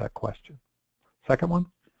thank you for that question. Second one?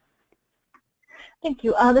 Thank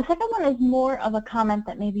you. The second one is more of a comment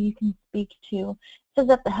that maybe you can speak to. It says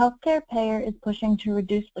that the healthcare payer is pushing to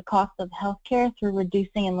reduce the cost of healthcare through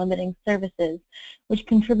reducing and limiting services, which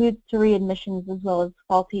contributes to readmissions as well as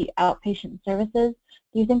faulty outpatient services.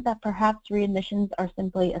 Do you think that perhaps readmissions are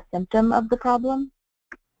simply a symptom of the problem?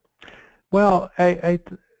 Well,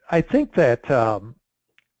 I think that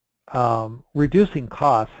reducing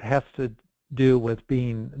costs has to do with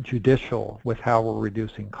being judicial with how we're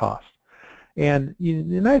reducing costs. And the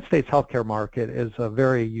United States healthcare market is a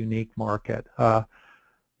very unique market.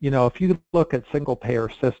 If you look at single-payer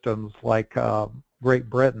systems like Great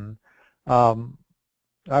Britain,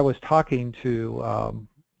 I was talking to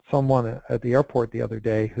someone at the airport the other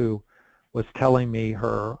day who was telling me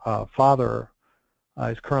her father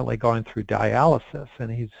is currently going through dialysis,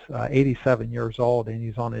 and he's 87 years old, and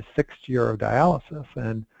he's on his 6th year of dialysis.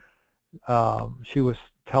 And she was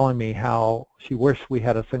telling me how she wished we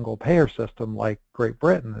had a single-payer system like Great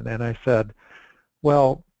Britain. And I said,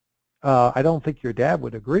 well, I don't think your dad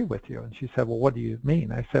would agree with you. And she said, well, what do you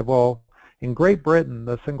mean? I said, well, in Great Britain,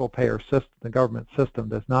 the single-payer system, the government system,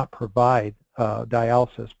 does not provide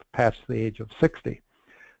dialysis past the age of 60.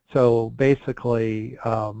 So basically,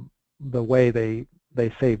 the way they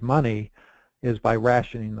save money is by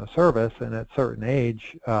rationing the service, and at a certain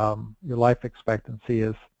age, your life expectancy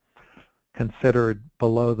is considered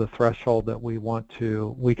below the threshold that we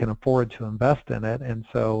can afford to invest in it, and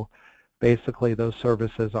so basically those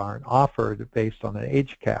services aren't offered based on an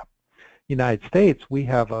age cap. United States, we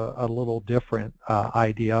have a little different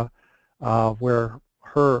idea where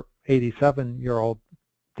her 87-year-old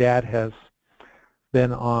dad has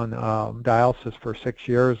been on dialysis for 6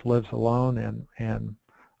 years, lives alone, and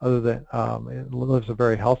other than lives a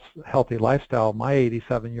very healthy lifestyle. My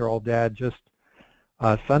 87-year-old dad just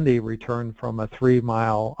Sunday returned from a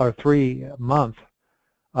 3-month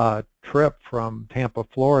trip from Tampa,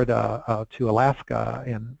 Florida to Alaska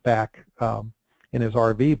and back in his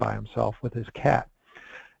RV by himself with his cat.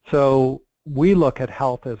 So we look at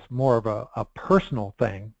health as more of a personal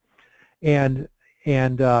thing, and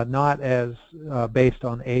not as based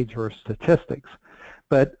on age or statistics.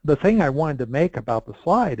 But the thing I wanted to make about the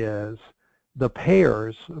slide is the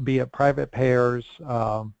payers, be it private payers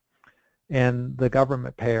and the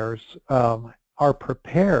government payers, are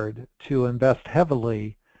prepared to invest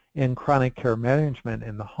heavily in chronic care management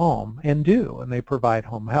in the home, and do. And they provide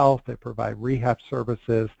home health, they provide rehab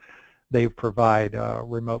services, they provide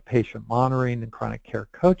remote patient monitoring and chronic care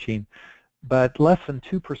coaching. But less than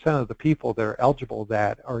 2% of the people that are eligible to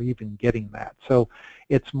that are even getting that. So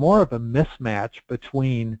it's more of a mismatch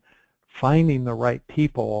between finding the right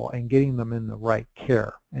people and getting them in the right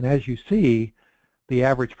care. And as you see, the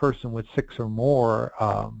average person with 6 or more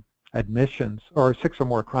admissions, or 6 or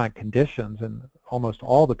more chronic conditions, and almost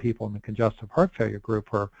all the people in the congestive heart failure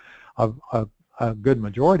group, are a good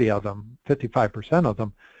majority of them, 55% of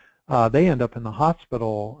them, they end up in the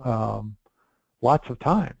hospital lots of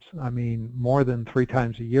times. I mean, more than 3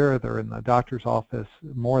 times a year. They're in the doctor's office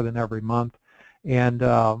more than every month. And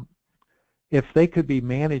if they could be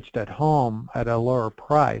managed at home at a lower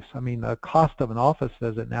price, I mean, the cost of an office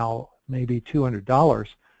visit now may be $200.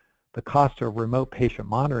 The cost of remote patient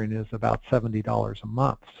monitoring is about $70 a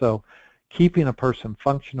month. So keeping a person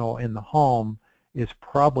functional in the home is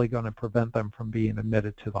probably going to prevent them from being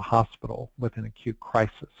admitted to the hospital with an acute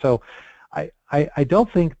crisis. So I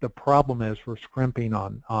don't think the problem is we're scrimping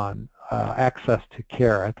on access to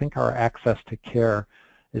care. I think our access to care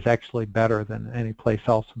is actually better than any place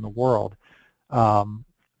else in the world,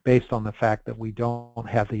 based on the fact that we don't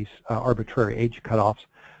have these arbitrary age cutoffs.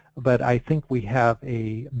 But I think we have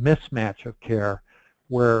a mismatch of care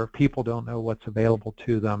where people don't know what's available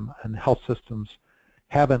to them, and health systems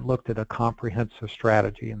haven't looked at a comprehensive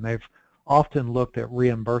strategy, and they've often looked at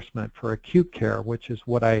reimbursement for acute care, which is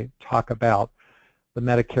what I talk about, the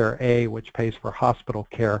Medicare A, which pays for hospital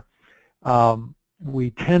care.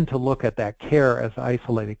 We tend to look at that care as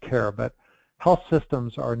isolated care, but health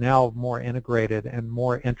systems are now more integrated and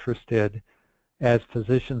more interested as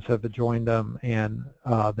physicians have joined them, and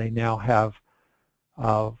they now have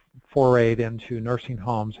forayed into nursing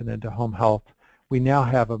homes and into home health. We now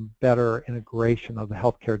have a better integration of the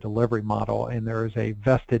healthcare delivery model, and there is a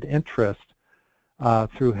vested interest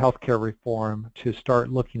through healthcare reform to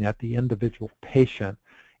start looking at the individual patient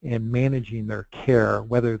and managing their care,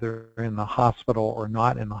 whether they're in the hospital or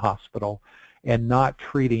not in the hospital, and not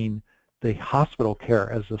treating the hospital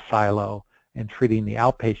care as a silo and treating the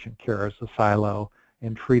outpatient care as a silo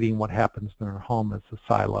and treating what happens in their home as a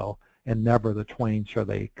silo, and never the twain shall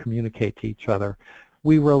they communicate to each other.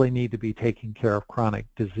 We really need to be taking care of chronic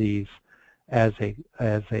disease as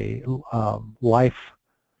a life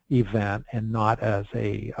event, and not as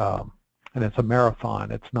a and it's a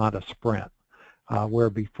marathon. It's not a sprint. Where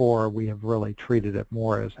before we have really treated it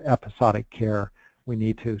more as episodic care, we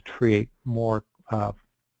need to create more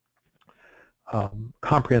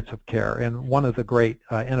comprehensive care. And one of the great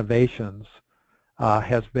innovations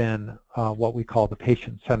has been what we call the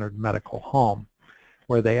patient-centered medical home,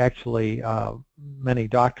 where they actually, many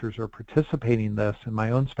doctors are participating in this in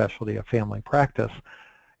my own specialty of family practice,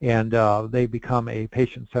 and they become a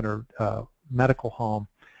patient-centered medical home,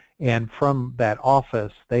 and from that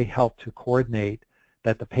office they help to coordinate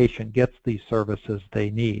that the patient gets these services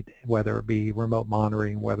they need, whether it be remote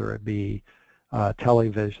monitoring, whether it be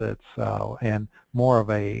televisits, and more of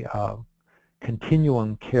a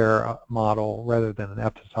continuum care model rather than an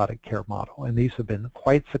episodic care model. And these have been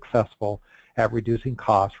quite successful at reducing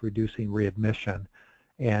costs, reducing readmission,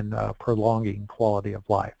 and prolonging quality of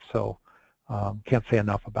life. So can't say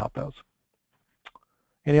enough about those.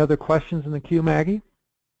 Any other questions in the queue, Maggie?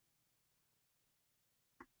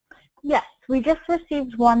 Yes, we just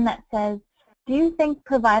received one that says, do you think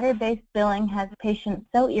provider-based billing has patients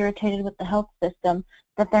so irritated with the health system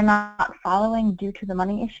that they're not following due to the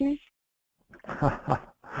money issues?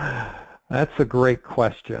 That's a great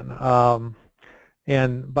question.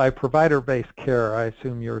 And by provider-based care, I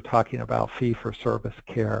assume you're talking about fee-for-service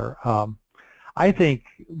care. I think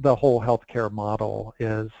the whole healthcare model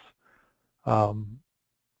is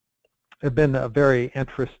it's been a very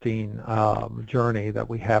interesting journey that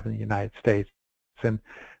we have in the United States. And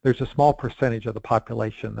there's a small percentage of the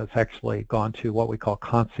population that's actually gone to what we call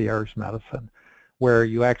concierge medicine, where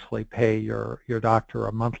you actually pay your doctor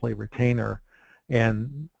a monthly retainer,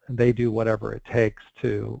 and they do whatever it takes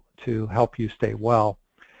to help you stay well.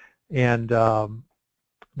 And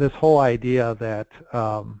this whole idea that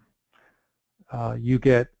you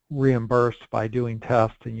get reimbursed by doing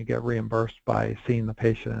tests and you get reimbursed by seeing the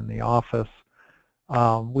patient in the office,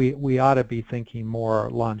 we ought to be thinking more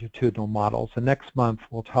longitudinal models. And next month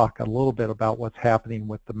we'll talk a little bit about what's happening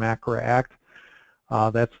with the MACRA Act.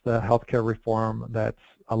 That's the healthcare reform that's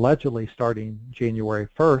allegedly starting January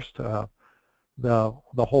 1st.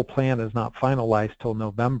 The whole plan is not finalized till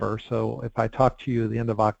November, so if I talk to you at the end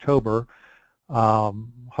of October,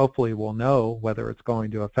 hopefully we'll know whether it's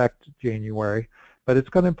going to affect January. But it's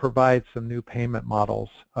going to provide some new payment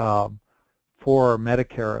models for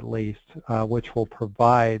Medicare at least, which will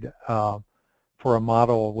provide for a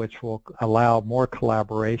model which will allow more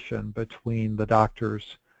collaboration between the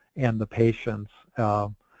doctors and the patients,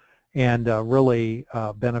 and really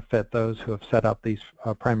benefit those who have set up these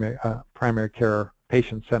primary care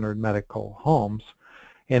patient-centered medical homes.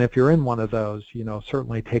 And if you're in one of those,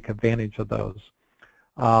 certainly take advantage of those.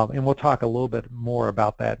 And we'll talk a little bit more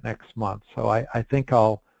about that next month. So I think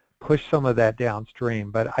I'll push some of that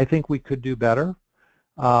downstream, but I think we could do better.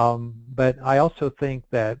 But I also think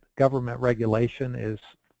that government regulation is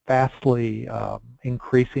vastly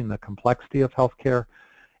increasing the complexity of healthcare.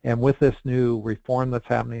 And with this new reform that's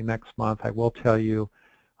happening next month, I will tell you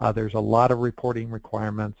there's a lot of reporting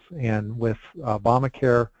requirements. And with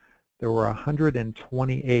Obamacare, there were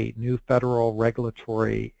 128 new federal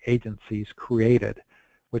regulatory agencies created,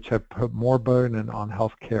 which have put more burden on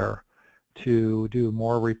healthcare to do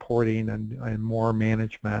more reporting and more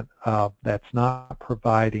management that's not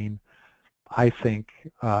providing, I think,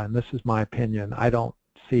 and this is my opinion, I don't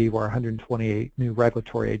agency or 128 new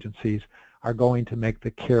regulatory agencies are going to make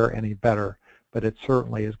the care any better, but it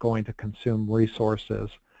certainly is going to consume resources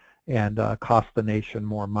and cost the nation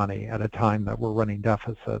more money at a time that we're running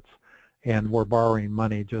deficits and we're borrowing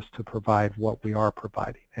money just to provide what we are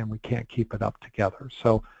providing, and we can't keep it up together.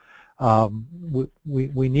 So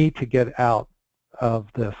we need to get out of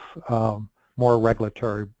this more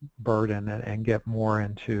regulatory burden and get more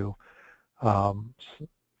into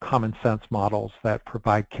common sense models that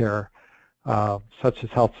provide care, such as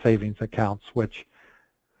health savings accounts, which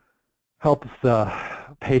helps the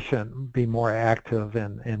patient be more active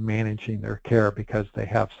in managing their care because they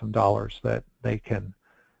have some dollars that they can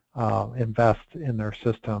invest in their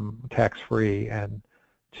system tax-free and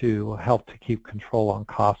to help to keep control on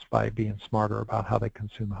costs by being smarter about how they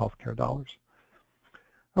consume healthcare dollars.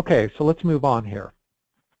 Okay, so let's move on here.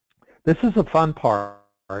 This is a fun part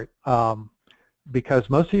because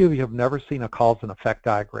most of you have never seen a cause and effect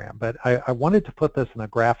diagram, but I wanted to put this in a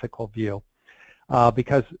graphical view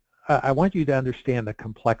because I want you to understand the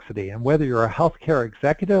complexity, and whether you're a healthcare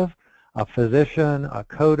executive, a physician, a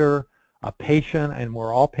coder, a patient, and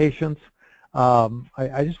we're all patients,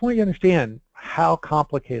 I just want you to understand how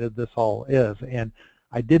complicated this all is. And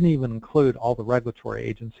I didn't even include all the regulatory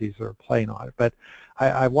agencies that are playing on it, but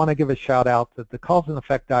I want to give a shout out that the cause and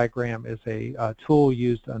effect diagram is a tool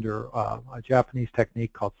used under a Japanese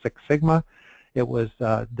technique called Six Sigma. It was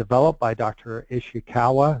developed by Dr.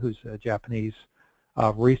 Ishikawa, who's a Japanese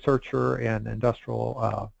researcher in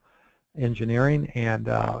industrial engineering, and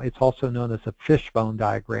it's also known as a fishbone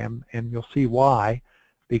diagram, and you'll see why,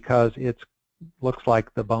 because it looks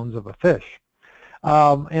like the bones of a fish.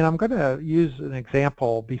 And I'm going to use an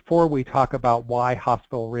example before we talk about why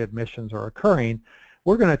hospital readmissions are occurring.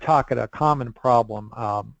 We're going to talk at a common problem,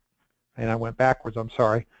 and I went backwards, I'm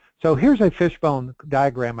sorry. So here's a fishbone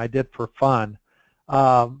diagram I did for fun,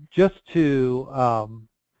 just to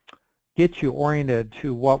get you oriented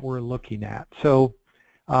to what we're looking at. So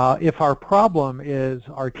if our problem is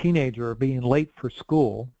our teenager being late for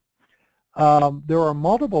school, there are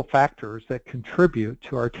multiple factors that contribute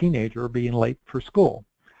to our teenager being late for school.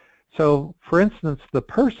 So for instance, the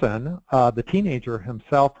person, the teenager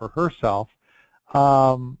himself or herself,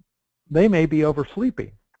 they may be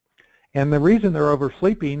oversleeping. And the reason they're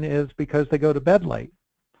oversleeping is because they go to bed late.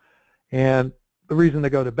 And the reason they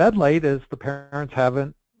go to bed late is the parents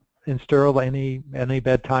haven't instilled any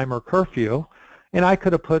bedtime or curfew. And I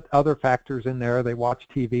could have put other factors in there. They watch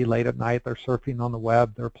TV late at night, they're surfing on the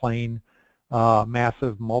web, they're playing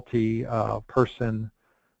massive multi-person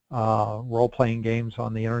role-playing games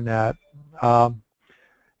on the internet.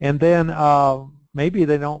 And then maybe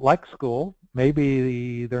they don't like school.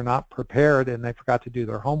 Maybe they're not prepared and they forgot to do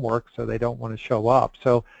their homework, so they don't want to show up.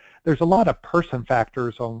 So there's a lot of person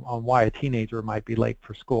factors on why a teenager might be late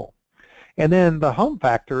for school. And then the home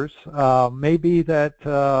factors may be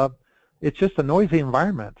that it's just a noisy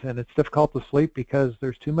environment and it's difficult to sleep because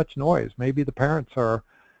there's too much noise. Maybe the parents are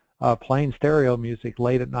playing stereo music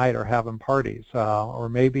late at night or having parties, or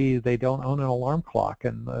maybe they don't own an alarm clock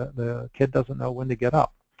and the kid doesn't know when to get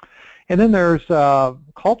up. And then there's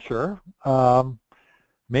culture.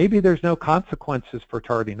 Maybe there's no consequences for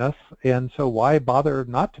tardiness, and so why bother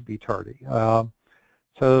not to be tardy?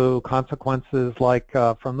 So consequences like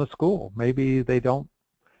from the school. Maybe they don't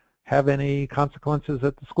have any consequences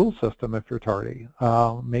at the school system if you're tardy.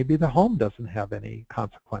 Maybe the home doesn't have any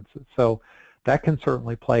consequences. So that can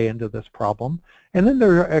certainly play into this problem. And then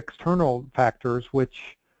there are external factors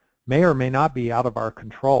which may or may not be out of our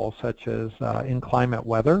control, such as inclement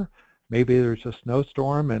weather. Maybe there's a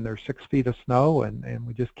snowstorm and there's 6 feet of snow and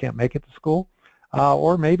we just can't make it to school.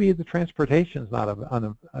 Or maybe the transportation is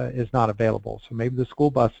not available. So maybe the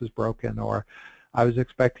school bus is broken, or I was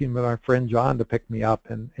expecting my friend John to pick me up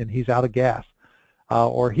and he's out of gas,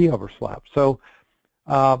 or he overslept. So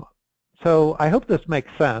I hope this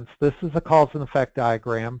makes sense. This is a cause and effect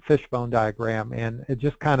diagram, fishbone diagram, and it's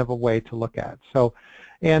just kind of a way to look at. So,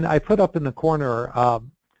 and I put up in the corner,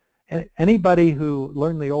 anybody who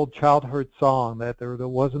learned the old childhood song that there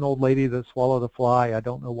was an old lady that swallowed a fly. I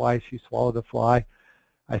don't know why she swallowed a fly.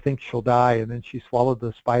 I think she'll die. And then she swallowed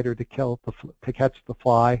the spider to catch the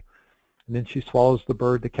fly. And then she swallows the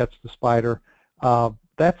bird to catch the spider.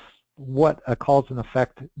 That's what a cause and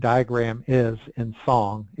effect diagram is in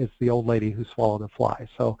song. It's the old lady who swallowed a fly.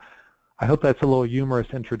 So I hope that's a little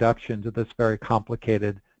humorous introduction to this very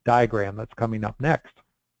complicated diagram that's coming up next.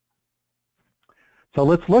 So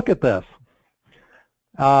let's look at this.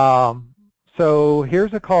 So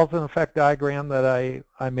here's a cause and effect diagram that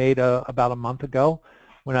I made about a month ago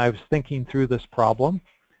when I was thinking through this problem.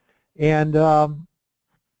 And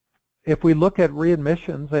if we look at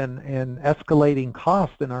readmissions and escalating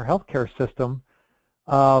costs in our healthcare system,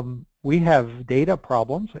 we have data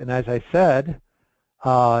problems, and as I said,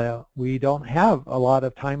 we don't have a lot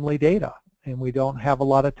of timely data, and we don't have a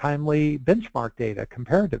lot of timely benchmark data,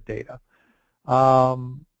 comparative data.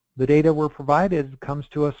 The data we're provided comes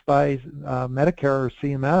to us by Medicare or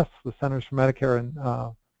CMS, the Centers for Medicare and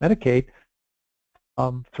Medicaid,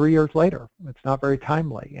 3 years later. It's not very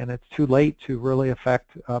timely, and it's too late to really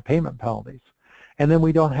affect payment penalties. And then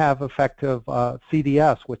we don't have effective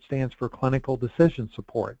CDS, which stands for Clinical Decision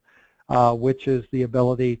Support, which is the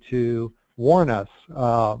ability to warn us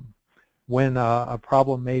when a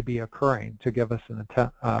problem may be occurring, to give us an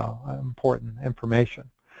important information.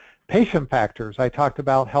 Patient factors, I talked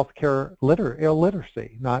about healthcare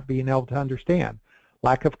illiteracy, not being able to understand,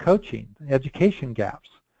 lack of coaching, education gaps.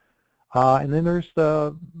 And then there's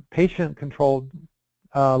the patient-controlled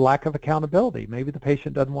lack of accountability. Maybe the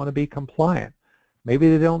patient doesn't want to be compliant. Maybe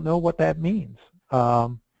they don't know what that means.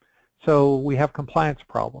 So we have compliance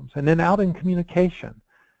problems. And then out in communication,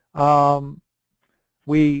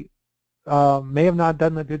 we may have not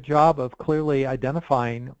done a good job of clearly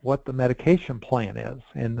identifying what the medication plan is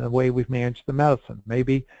and the way we've managed the medicine.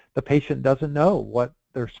 Maybe the patient doesn't know what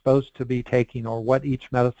they're supposed to be taking or what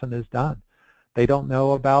each medicine has done. They don't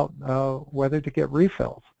know about whether to get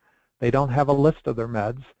refills. They don't have a list of their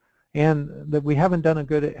meds, and that we haven't done a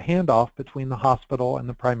good handoff between the hospital and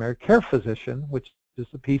the primary care physician, which is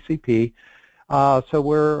the PCP.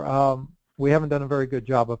 So we haven't done a very good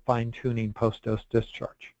job of fine-tuning post-dose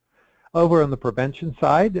discharge. Over on the prevention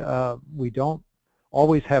side, we don't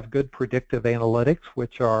always have good predictive analytics,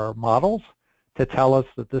 which are models to tell us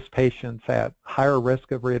that this patient's at higher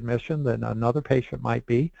risk of readmission than another patient might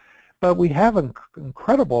be. But we have an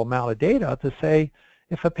incredible amount of data to say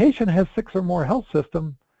if a patient has 6 or more health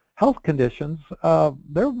conditions,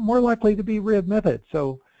 they're more likely to be readmitted.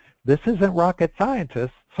 So this isn't rocket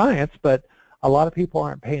science, but a lot of people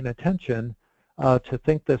aren't paying attention to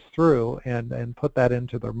think this through and put that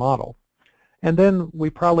into their model. And then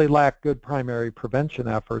we probably lack good primary prevention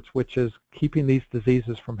efforts, which is keeping these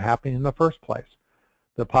diseases from happening in the first place.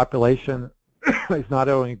 The population is not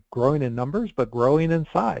only growing in numbers, but growing in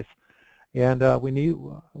size. And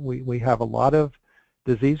we have a lot of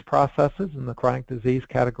disease processes in the chronic disease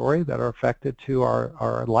category that are affected to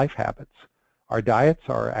our life habits, our diets,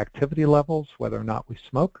 our activity levels, whether or not we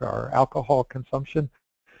smoke, our alcohol consumption,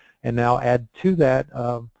 and now add to that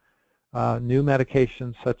new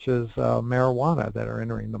medications such as marijuana that are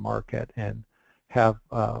entering the market and have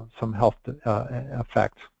some health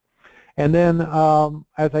effects. And then,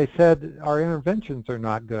 as I said, our interventions are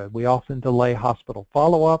not good. We often delay hospital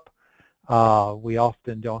follow-up. We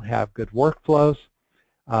often don't have good workflows.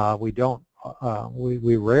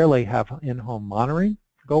 We rarely have in-home monitoring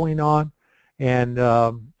going on, and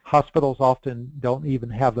hospitals often don't even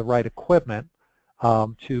have the right equipment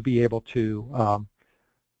to be able to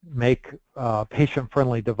make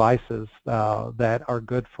patient-friendly devices that are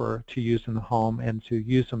good to use in the home and to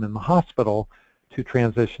use them in the hospital to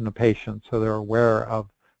transition a patient so they're aware of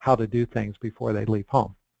how to do things before they leave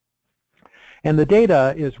home. And the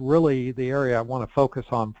data is really the area I want to focus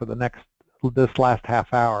on for this last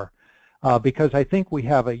half hour because I think we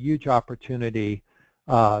have a huge opportunity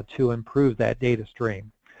to improve that data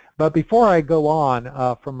stream. But before I go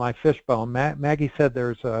on from my fishbone, Maggie said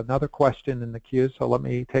there's another question in the queue, so let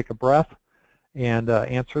me take a breath and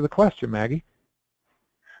answer the question, Maggie.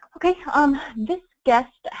 Okay, this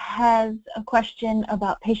guest has a question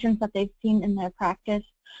about patients that they've seen in their practice.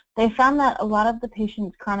 They found that a lot of the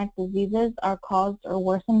patients' chronic diseases are caused or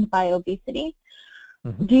worsened by obesity.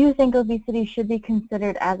 Mm-hmm. Do you think obesity should be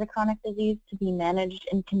considered as a chronic disease to be managed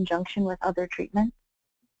in conjunction with other treatments?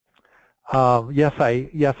 Yes,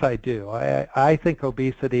 I do. I think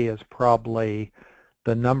obesity is probably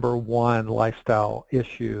the #1 lifestyle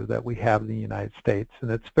issue that we have in the United States,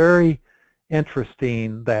 and it's very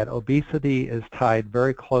interesting that obesity is tied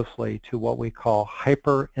very closely to what we call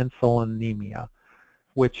hyperinsulinemia,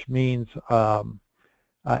 which means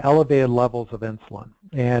elevated levels of insulin.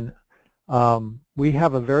 And we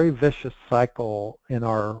have a very vicious cycle in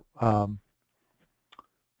our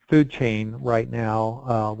food chain right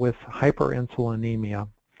now with hyperinsulinemia.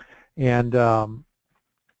 And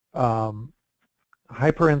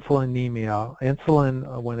hyperinsulinemia,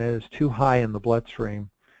 insulin when it is too high in the bloodstream,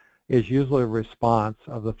 is usually a response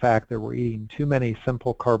of the fact that we're eating too many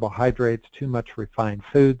simple carbohydrates, too much refined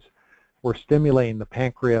foods. We're stimulating the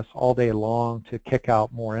pancreas all day long to kick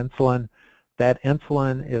out more insulin. That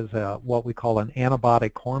insulin is what we call an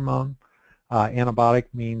antibiotic hormone. Antibiotic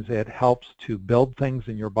means it helps to build things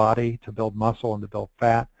in your body, to build muscle and to build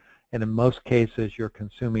fat. and in most cases you're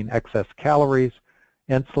consuming excess calories.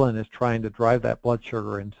 Insulin is trying to drive that blood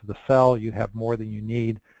sugar into the cell. You have more than you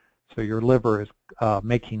need, so your liver is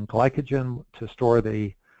making glycogen to store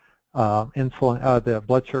the insulin, the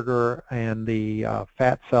blood sugar, and the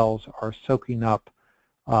fat cells are soaking up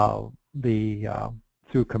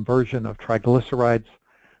through conversion of triglycerides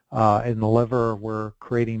in the liver. We're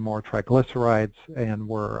creating more triglycerides, and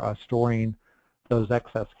we're storing those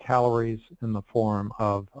excess calories in the form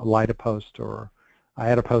of adipose or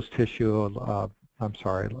adipose tissue.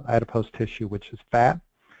 Adipose tissue, which is fat,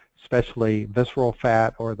 especially visceral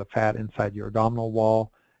fat or the fat inside your abdominal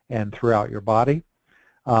wall and throughout your body.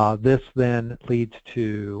 This then leads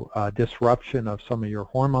to disruption of some of your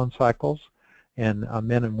hormone cycles. In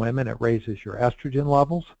men and women, it raises your estrogen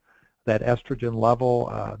levels. That estrogen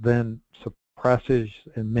level then suppresses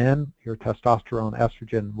in men your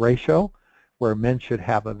testosterone-estrogen ratio, where men should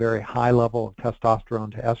have a very high level of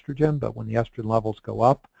testosterone to estrogen, but when the estrogen levels go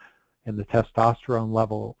up and the testosterone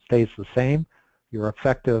level stays the same, your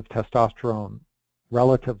effective testosterone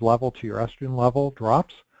relative level to your estrogen level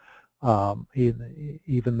drops,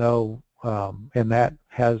 even though, and that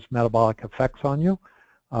has metabolic effects on you,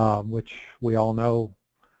 which we all know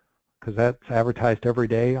because that's advertised every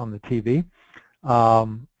day on the TV.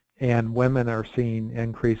 And women are seeing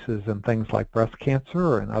increases in things like breast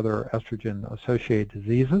cancer and other estrogen-associated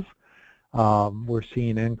diseases. We're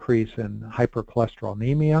seeing an increase in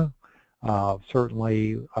hypercholesterolemia.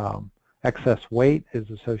 Certainly, excess weight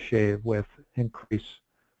is associated with increased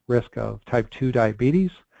risk of type 2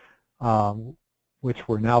 diabetes, which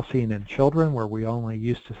we're now seeing in children, where we only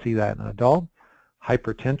used to see that in adults.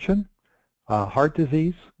 Hypertension, heart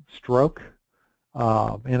disease, stroke,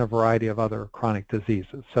 and a variety of other chronic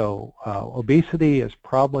diseases. So obesity is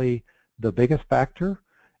probably the biggest factor,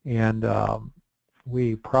 and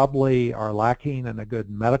we probably are lacking in a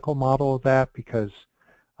good medical model of that, because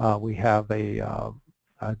we have a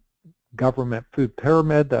government food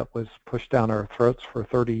pyramid that was pushed down our throats for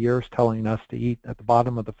 30 years, telling us to eat at the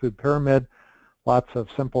bottom of the food pyramid lots of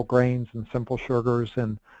simple grains and simple sugars,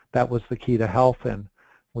 and that was the key to health. And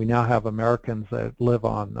we now have Americans that live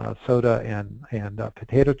on soda and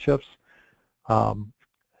potato chips,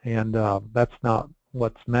 and that's not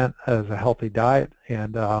what's meant as a healthy diet.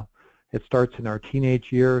 And it starts in our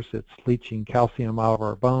teenage years. It's leaching calcium out of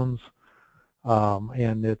our bones,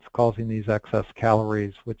 and it's causing these excess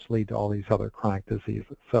calories, which lead to all these other chronic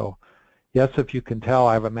diseases. So yes, if you can tell,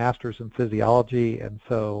 I have a master's in physiology, and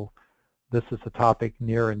so this is a topic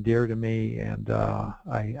near and dear to me, and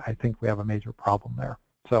I think we have a major problem there.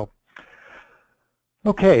 So,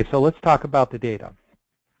 okay, so let's talk about the data.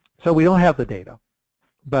 So we don't have the data,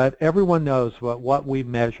 but everyone knows what we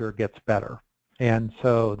measure gets better. And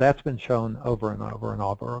so that's been shown over and over and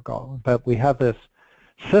over again. But we have this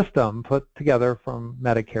system put together from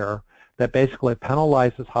Medicare that basically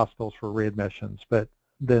penalizes hospitals for readmissions, but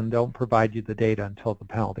then don't provide you the data until the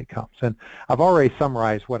penalty comes. And I've already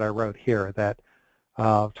summarized what I wrote here, that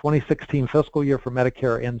 2016 fiscal year for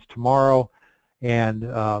Medicare ends tomorrow, and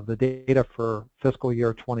the data for fiscal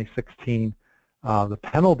year 2016, the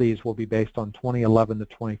penalties will be based on 2011 to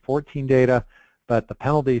 2014 data, but the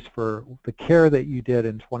penalties for the care that you did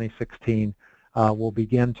in 2016 will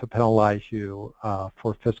begin to penalize you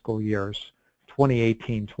for fiscal years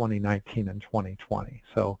 2018, 2019, and 2020.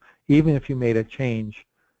 So even if you made a change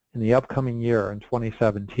in the upcoming year in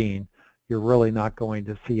 2017, you're really not going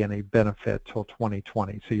to see any benefit till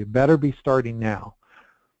 2020. So you better be starting now.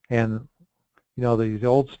 And you know, the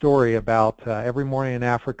old story about every morning in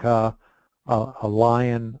Africa, a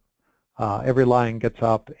lion, every lion gets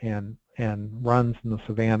up and runs in the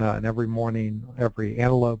savannah, and every morning every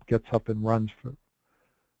antelope gets up and runs in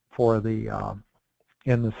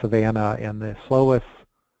the savannah, and the slowest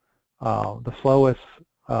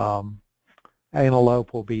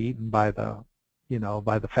antelope will be eaten by the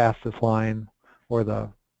fastest lion,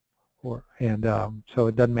 so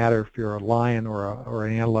it doesn't matter if you're a lion or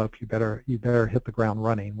an antelope. You better hit the ground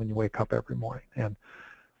running when you wake up every morning, and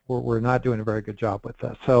we're not doing a very good job with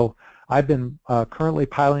this. So I've been currently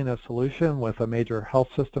piloting a solution with a major health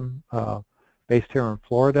system based here in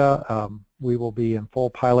Florida. We will be in full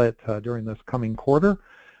pilot during this coming quarter,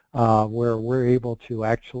 where we're able to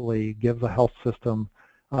actually give the health system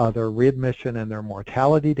their readmission and their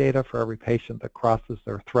mortality data for every patient that crosses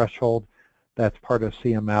their threshold. That's part of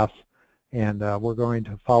CMS, and we're going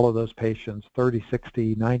to follow those patients 30,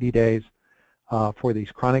 60, 90 days for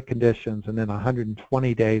these chronic conditions, and then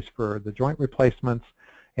 120 days for the joint replacements.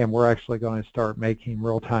 And we're actually going to start making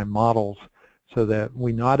real-time models so that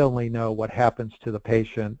we not only know what happens to the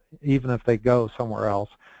patient, even if they go somewhere else,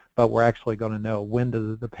 but we're actually going to know when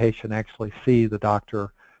does the patient actually see the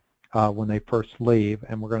doctor when they first leave,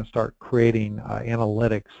 and we're going to start creating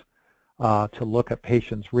analytics to look at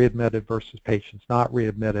patients readmitted versus patients not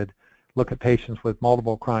readmitted, look at patients with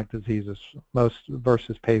multiple chronic diseases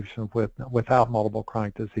versus patients without multiple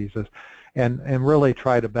chronic diseases, and really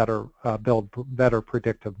try to build better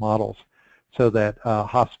predictive models so that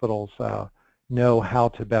hospitals know how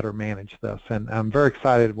to better manage this. And I'm very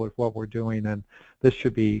excited with what we're doing, and this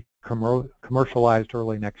should be commercialized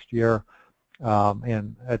early next year.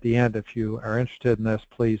 And at the end, if you are interested in this,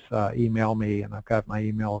 please email me, and I've got my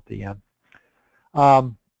email at the end.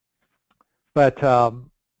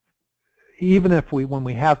 Even if when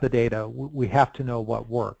we have the data, we have to know what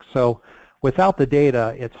works. So without the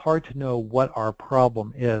data, it's hard to know what our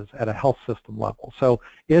problem is at a health system level. So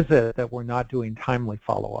is it that we're not doing timely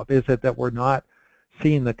follow-up? Is it that we're not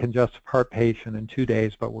seeing the congestive heart patient in 2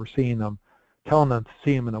 days, but we're seeing them, telling them to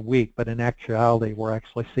see them in a week, but in actuality, we're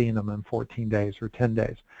actually seeing them in 14 days or 10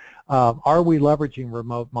 days? Are we leveraging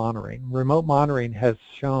remote monitoring? Remote monitoring has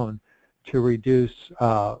shown to reduce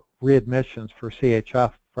readmissions for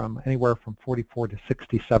CHF from anywhere from 44 to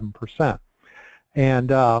 67%.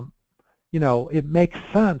 And you know, it makes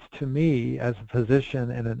sense to me as a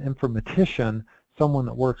physician and an informatician, someone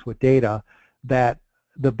that works with data, that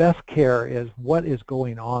the best care is what is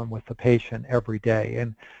going on with the patient every day,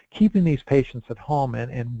 and keeping these patients at home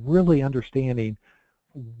and really understanding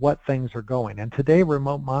what things are going. And today,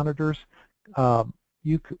 remote monitors, when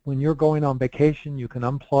you're going on vacation, you can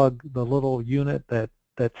unplug the little unit that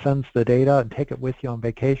sends the data and take it with you on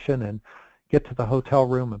vacation and get to the hotel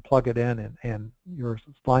room and plug it in, and you're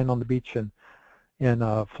lying on the beach in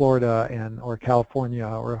Florida or California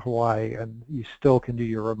or Hawaii, and you still can do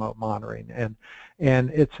your remote monitoring. And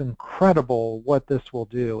it's incredible what this will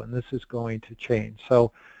do, and this is going to change.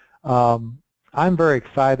 So I'm very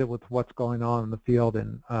excited with what's going on in the field,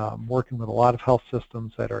 and working with a lot of health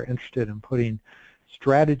systems that are interested in putting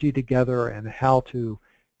strategy together and how to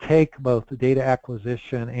take both the data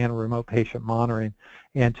acquisition and remote patient monitoring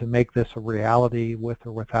and to make this a reality with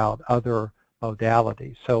or without other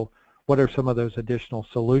modalities. So what are some of those additional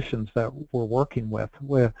solutions that we're working with?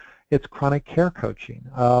 It's chronic care coaching.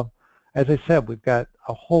 As I said, we've got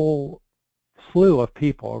a whole slew of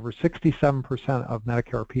people. Over 67% of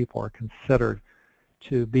Medicare people are considered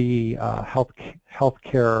to be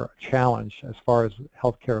healthcare challenged as far as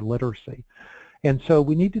healthcare literacy. And so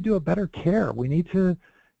we need to do a better care. We need to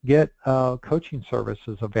get coaching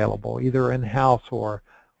services available, either in-house or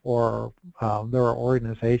there are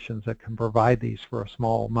organizations that can provide these for a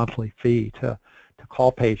small monthly fee to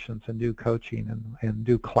call patients and do coaching and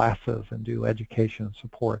do classes and do education and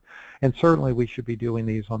support. And certainly we should be doing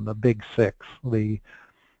these on the big six, the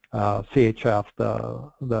CHF,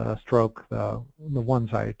 the stroke, the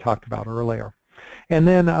ones I talked about earlier. And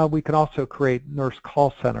then we can also create nurse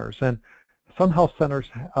call centers. And some health centers,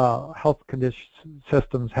 health condition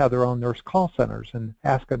systems have their own nurse call centers and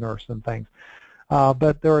ask a nurse and things.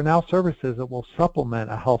 But there are now services that will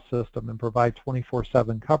supplement a health system and provide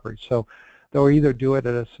 24/7 coverage. So they'll either do it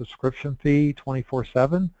at a subscription fee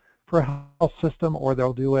 24/7 for a health system, or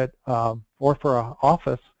they'll do it, or for an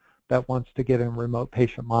office that wants to get in remote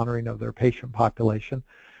patient monitoring of their patient population.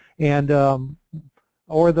 And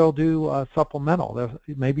or they'll do supplemental.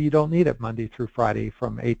 Maybe you don't need it Monday through Friday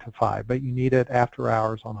from 8 to 5, but you need it after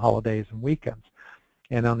hours on holidays and weekends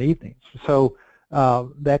and on evenings. So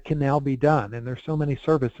that can now be done, and there's so many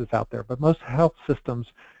services out there. But most health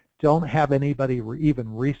systems don't have anybody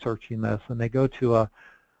even researching this, and they go to a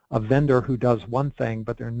vendor who does one thing,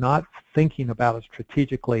 but they're not thinking about it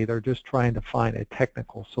strategically. They're just trying to find a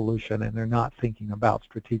technical solution, and they're not thinking about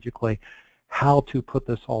strategically how to put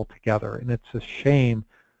this all together. And it's a shame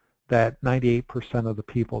that 98% of the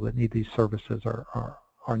people that need these services are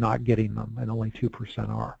not getting them, and only 2%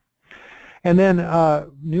 are. And then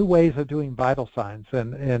new ways of doing vital signs.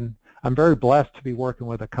 And I'm very blessed to be working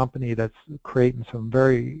with a company that's creating some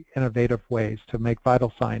very innovative ways to make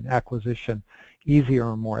vital sign acquisition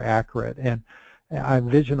easier and more accurate. And I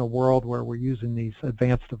envision a world where we're using these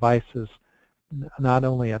advanced devices not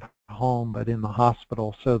only at home but in the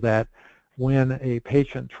hospital, so that when a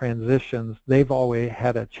patient transitions, they've always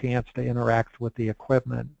had a chance to interact with the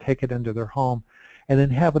equipment, take it into their home, and then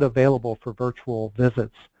have it available for virtual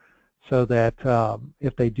visits, so that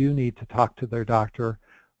if they do need to talk to their doctor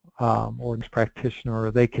or nurse practitioner,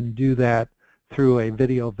 they can do that through a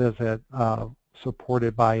video visit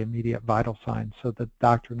supported by immediate vital signs, so that the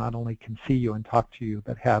doctor not only can see you and talk to you,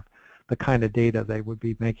 but have the kind of data they would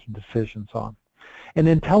be making decisions on. And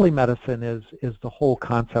then telemedicine is the whole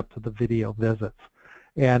concept of the video visits.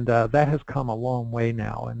 And that has come a long way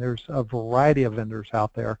now, and there's a variety of vendors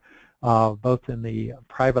out there, both in the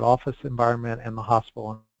private office environment and the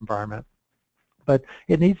hospital environment. But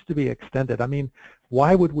it needs to be extended. I mean,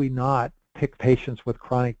 why would we not pick patients with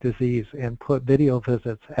chronic disease and put video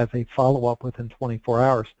visits as a follow-up within 24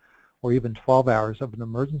 hours or even 12 hours of an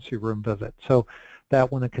emergency room visit, so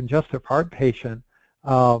that when a congestive heart patient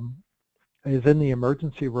is in the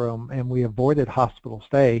emergency room and we avoided hospital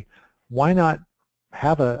stay, why not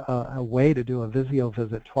have a way to do a Visio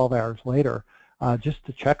visit 12 hours later just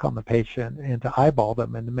to check on the patient and to eyeball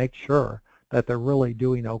them and to make sure that they're really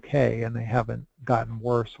doing okay and they haven't gotten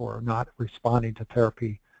worse or not responding to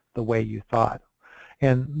therapy the way you thought.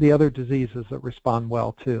 And the other diseases that respond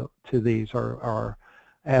well to these are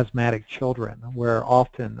asthmatic children, where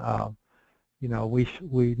often you know,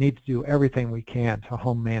 we need to do everything we can to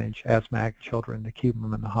home manage asthmatic children to keep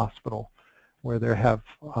them in the hospital, where they have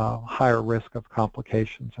higher risk of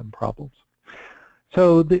complications and problems.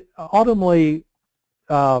 So ultimately,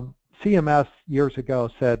 CMS years ago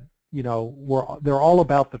said, you know, they're all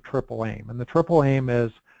about the triple aim. And the triple aim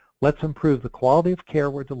is, let's improve the quality of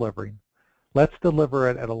care we're delivering. Let's deliver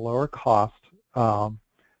it at a lower cost.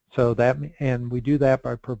 And we do that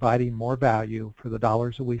by providing more value for the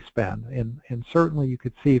dollars that we spend. And certainly you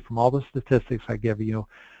could see from all the statistics I give you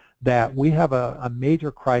that we have a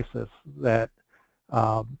major crisis that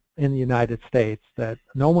in the United States that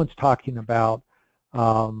no one's talking about,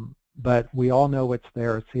 but we all know it's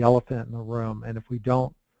there. It's the elephant in the room. And if we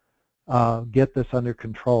don't get this under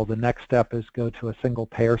control, the next step is go to a single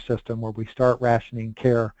payer system where we start rationing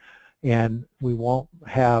care, and we won't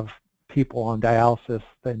have people on dialysis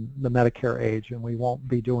in the Medicare age, and we won't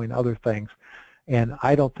be doing other things. And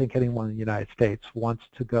I don't think anyone in the United States wants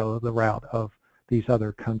to go the route of these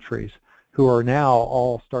other countries who are now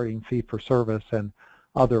all starting fee-for-service and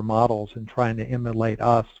other models and trying to emulate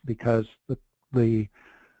us, because the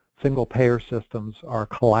single-payer systems are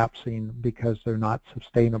collapsing because they're not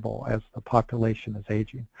sustainable as the population is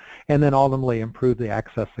aging. And then ultimately improve the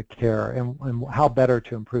access to care, and how better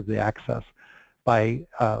to improve the access by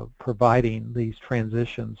providing these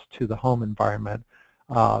transitions to the home environment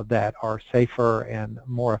that are safer and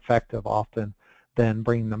more effective often than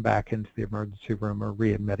bringing them back into the emergency room or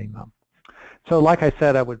readmitting them. So like I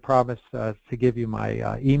said, I would promise to give you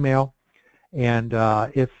my email. And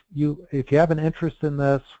if you have an interest in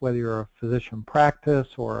this, whether you're a physician practice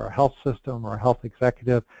or a health system or a health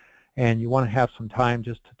executive, and you want to have some time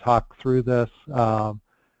just to talk through this,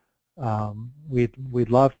 we'd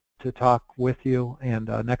love to talk with you. And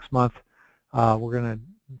next month we're going to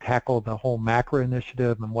tackle the whole MACRA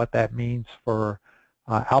initiative and what that means for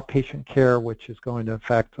outpatient care, which is going to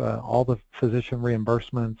affect all the physician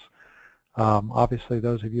reimbursements. Obviously,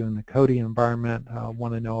 those of you in the Cody environment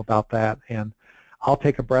want to know about that. And I'll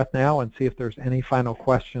take a breath now and see if there's any final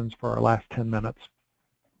questions for our last 10 minutes.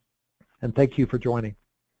 And thank you for joining.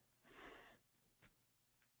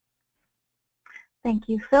 Thank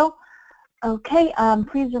you, Phil. Okay,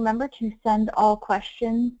 please remember to send all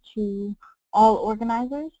questions to all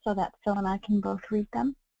organizers so that Phil and I can both read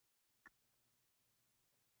them.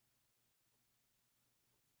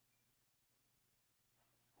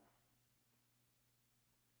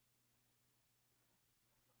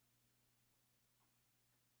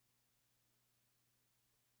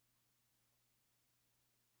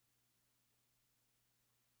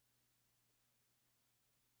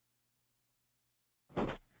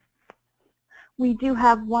 We do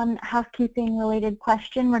have one housekeeping related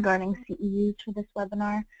question regarding CEUs for this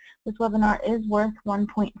webinar. This webinar is worth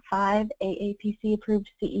 1.5 AAPC approved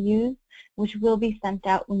CEUs, which will be sent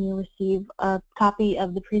out when you receive a copy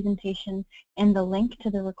of the presentation and the link to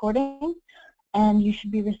the recording. And you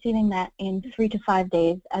should be receiving that in 3 to 5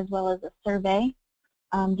 days, as well as a survey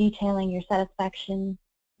detailing your satisfaction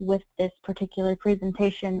with this particular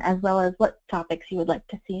presentation, as well as what topics you would like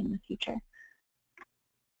to see in the future.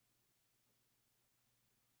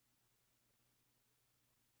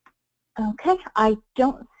 Okay, I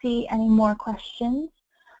don't see any more questions,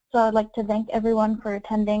 so I'd like to thank everyone for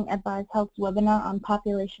attending Advize Health's webinar on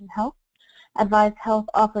population health. Advize Health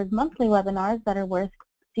offers monthly webinars that are worth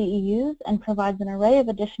CEUs and provides an array of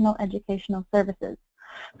additional educational services.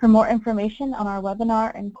 For more information on our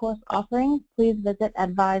webinar and course offerings, please visit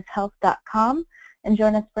advizehealth.com and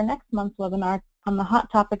join us for next month's webinar on the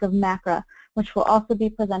hot topic of MACRA, which will also be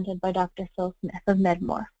presented by Dr. Phil Smith of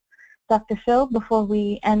MedMorph. Dr. Phil, before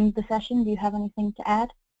we end the session, do you have anything to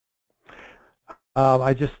add?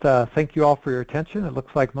 I just thank you all for your attention. It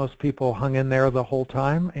looks like most people hung in there the whole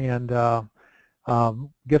time, and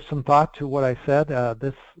give some thought to what I said.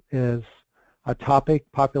 This is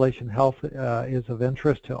topic. Population health is of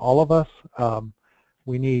interest to all of us.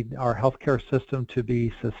 We need our healthcare system to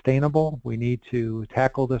be sustainable. We need to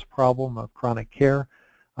tackle this problem of chronic care,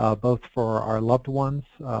 both for our loved ones,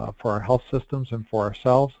 for our health systems, and for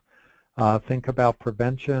ourselves. Think about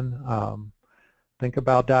prevention. Think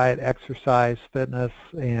about diet, exercise, fitness,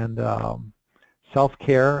 and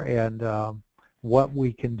self-care, and what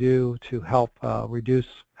we can do to help reduce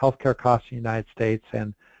healthcare costs in the United States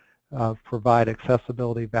and provide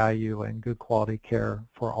accessibility, value, and good quality care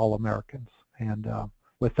for all Americans. And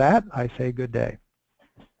with that, I say good day.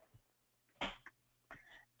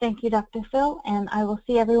 Thank you, Dr. Phil, and I will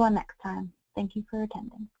see everyone next time. Thank you for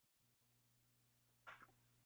attending.